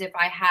feature is if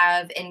I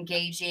have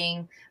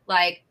engaging,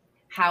 like,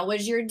 how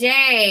was your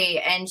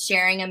day, and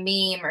sharing a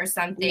meme or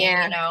something,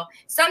 you know,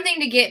 something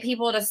to get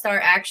people to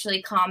start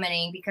actually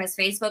commenting, because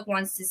Facebook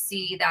wants to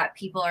see that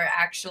people are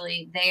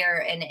actually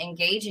there and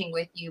engaging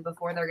with you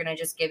before they're going to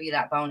just give you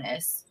that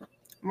bonus.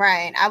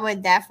 Right. I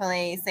would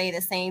definitely say the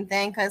same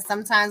thing, because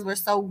sometimes we're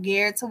so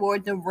geared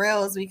toward the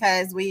reels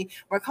because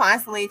we're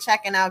constantly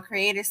checking out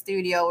Creator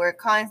Studio. We're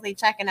constantly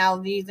checking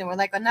out views, and we're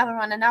like, another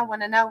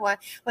one.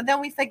 But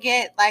then we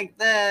forget, like,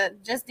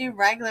 just do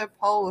regular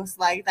posts.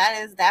 Like,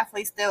 that is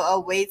definitely still a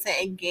way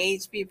to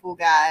engage people,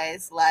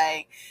 guys.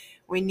 Like,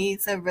 we need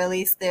to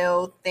really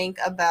still think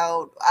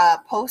about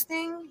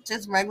posting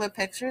just regular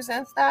pictures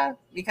and stuff,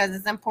 because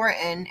it's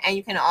important, and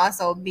you can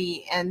also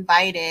be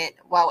invited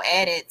while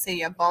added to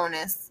your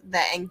bonus, the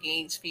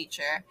engage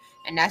feature,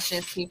 and that's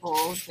just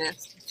people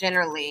just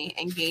generally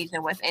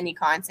engaging with any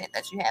content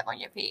that you have on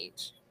your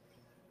page.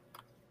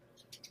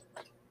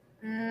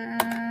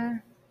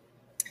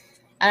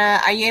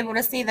 Are you able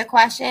to see the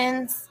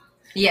questions?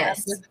 Yes.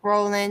 I'm just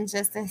scrolling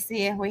just to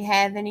see if we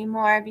have any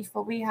more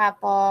before we hop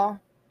off.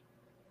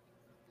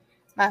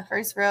 My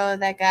first reel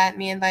that got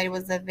me invited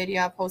was a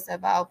video I posted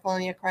about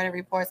pulling your credit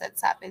reports at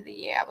the top of the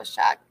year. I was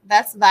shocked.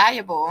 That's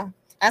valuable.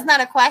 That's not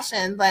a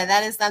question, but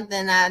that is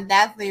something I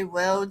definitely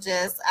will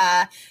just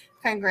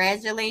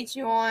congratulate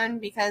you on,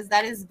 because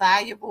that is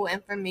valuable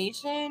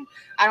information.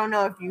 I don't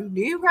know if you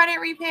do credit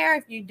repair,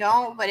 if you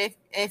don't, but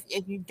if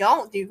you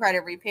don't do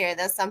credit repair,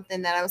 that's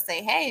something that I would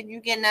say, hey, if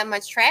you're getting that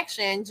much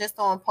traction just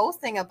on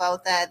posting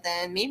about that,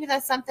 then maybe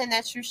that's something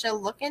that you should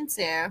look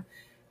into.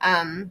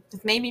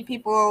 Maybe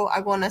people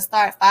are going to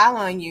start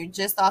following you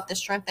just off the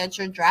strength that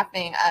you're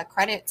dropping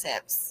credit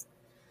tips.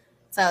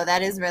 So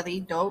that is really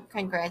dope.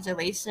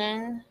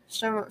 Congratulations,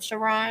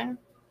 Sharon.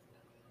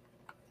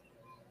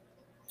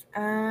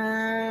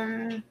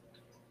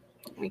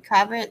 We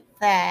covered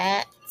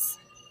that.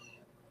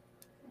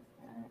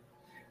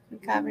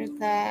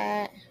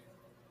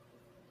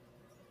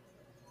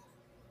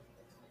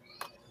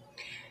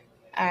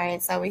 All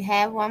right, so we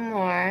have one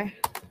more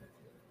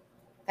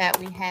that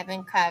we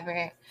haven't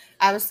covered.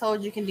 I was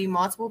told you can do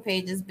multiple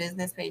pages,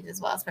 business pages,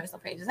 as well as personal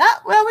pages. Oh,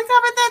 well, we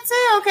covered that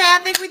too. Okay, I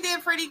think we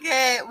did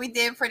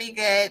pretty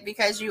good.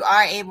 Because you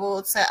are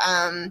able to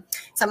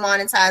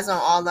monetize on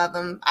all of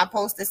them. I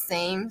post the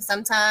same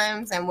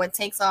sometimes, and what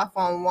takes off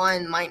on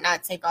one might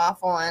not take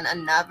off on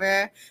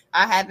another.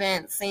 I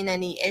haven't seen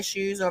any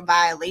issues or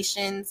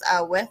violations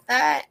with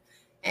that.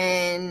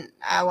 And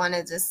I want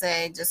to just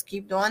say, just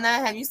keep doing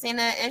that. Have you seen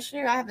that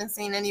issue? I haven't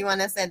seen anyone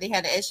that said they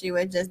had an issue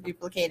with just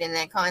duplicating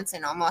that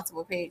content on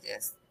multiple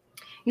pages.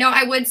 No,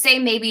 I would say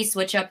maybe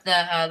switch up the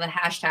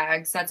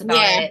hashtags. That's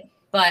about it.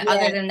 But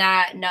other than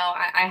that, no,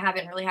 I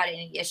haven't really had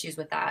any issues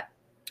with that.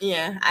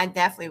 Yeah, I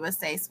definitely would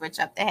say switch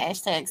up the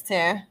hashtags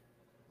too.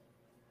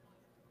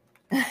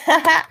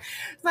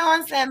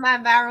 Someone said my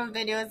viral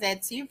video is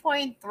at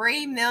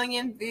 2.3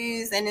 million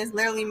views, and it's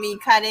literally me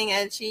cutting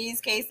a cheese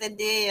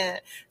quesadilla.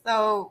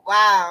 So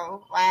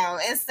wow,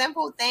 it's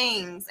simple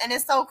things, and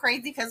it's so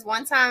crazy because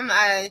one time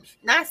I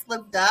not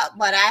slipped up,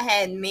 but I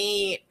had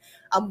made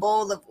a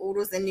bowl of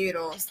oodles and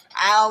noodles.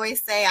 I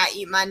always say I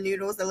eat my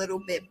noodles a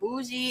little bit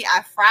bougie.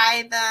 I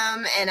fry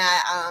them, and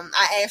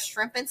I add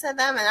shrimp into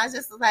them, and I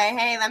just was like,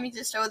 hey, let me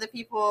just show the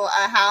people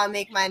how I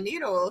make my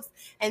noodles.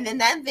 And then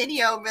that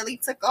video really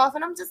took off,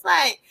 and I'm just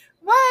like,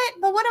 what?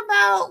 But what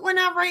about when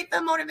I write the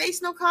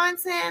motivational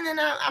content and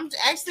I'm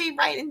actually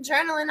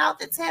journaling out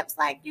the tips?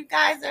 Like, you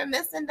guys are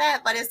missing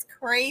that, but it's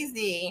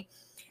crazy.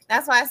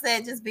 That's why I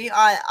said just be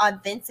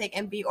authentic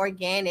and be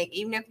organic.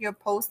 Even if you're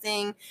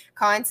posting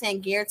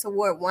content geared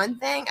toward one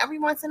thing, every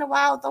once in a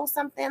while, throw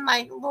something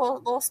like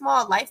little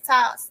small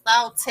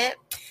lifestyle tip.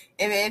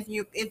 If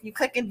you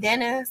cook a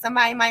dinner,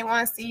 somebody might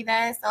want to see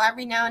that. So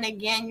every now and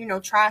again,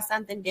 try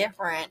something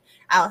different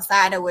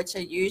outside of what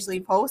you're usually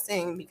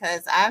posting,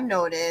 because I've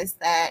noticed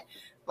that,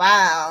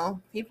 wow,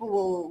 people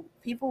will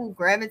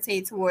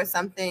gravitate towards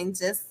something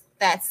just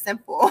that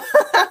simple.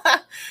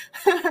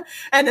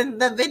 And then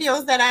the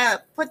videos that I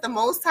put the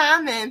most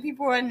time in,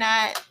 people it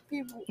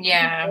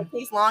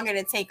takes longer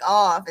to take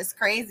off. It's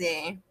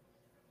crazy.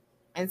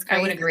 I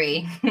would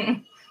agree.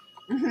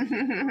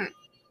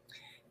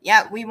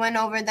 Yep, we went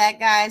over that,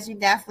 guys. You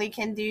definitely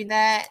can do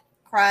that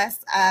cross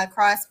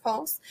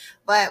post.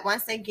 But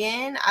once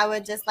again, I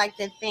would just like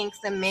to thank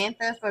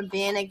Samantha for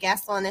being a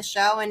guest on the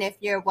show. And if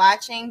you're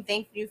watching,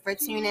 thank you for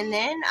tuning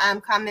in.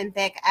 I'm coming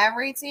back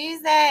every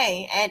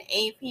Tuesday at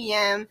 8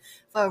 p.m.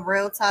 for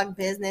Real Talk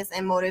Business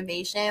and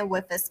Motivation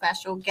with a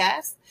special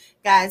guest.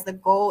 Guys, the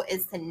goal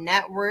is to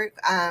network,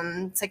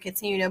 to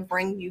continue to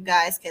bring you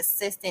guys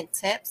consistent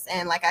tips.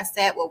 And like I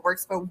said, what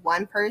works for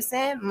one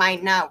person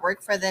might not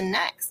work for the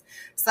next.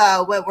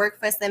 So what worked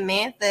for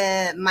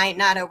Samantha might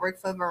not have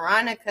worked for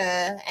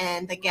Veronica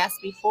and the guest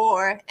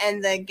before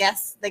and the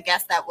guest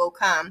that will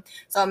come.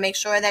 So make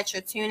sure that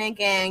you're tuning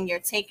in, you're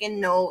taking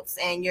notes,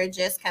 and you're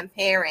just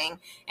comparing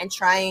and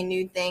trying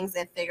new things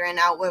and figuring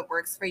out what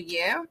works for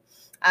you.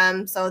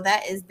 So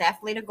that is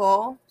definitely the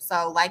goal.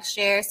 So like,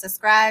 share,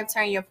 subscribe,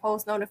 turn your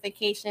post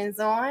notifications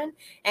on.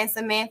 And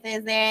Samantha,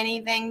 is there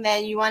anything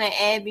that you want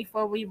to add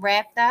before we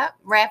wrap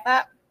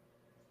up?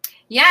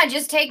 Yeah,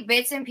 just take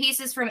bits and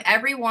pieces from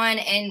everyone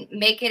and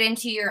make it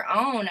into your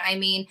own. I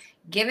mean,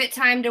 give it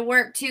time to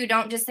work too.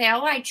 Don't just say,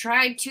 oh, I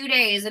tried 2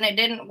 days and it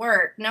didn't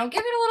work. No,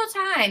 give it a little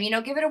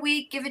time. Give it a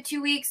week, give it 2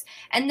 weeks,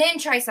 and then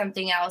try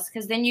something else,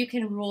 because then you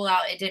can rule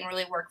out it didn't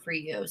really work for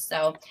you.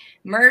 So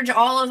merge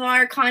all of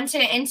our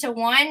content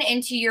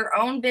into your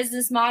own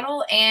business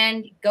model,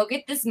 and go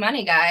get this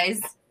money,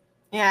 guys.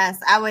 Yes,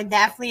 I would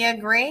definitely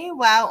agree.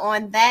 Well,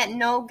 on that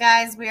note,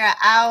 guys, we are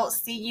out.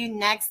 See you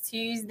next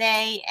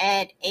Tuesday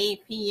at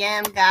 8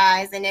 p.m.,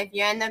 guys. And if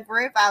you're in the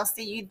group, I'll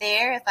see you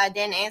there. If I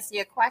didn't answer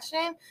your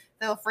question,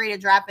 feel free to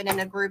drop it in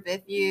the group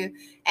if you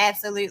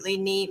absolutely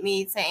need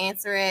me to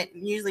answer it.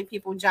 Usually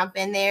people jump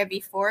in there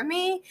before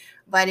me,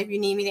 but if you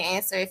need me to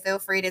answer it, feel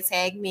free to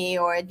tag me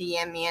or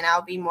DM me, and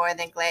I'll be more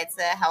than glad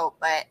to help.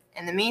 But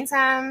in the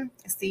meantime,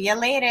 see you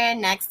later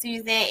next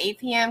Tuesday, 8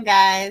 p.m.,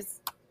 guys.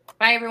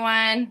 Bye,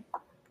 everyone.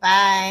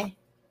 Bye.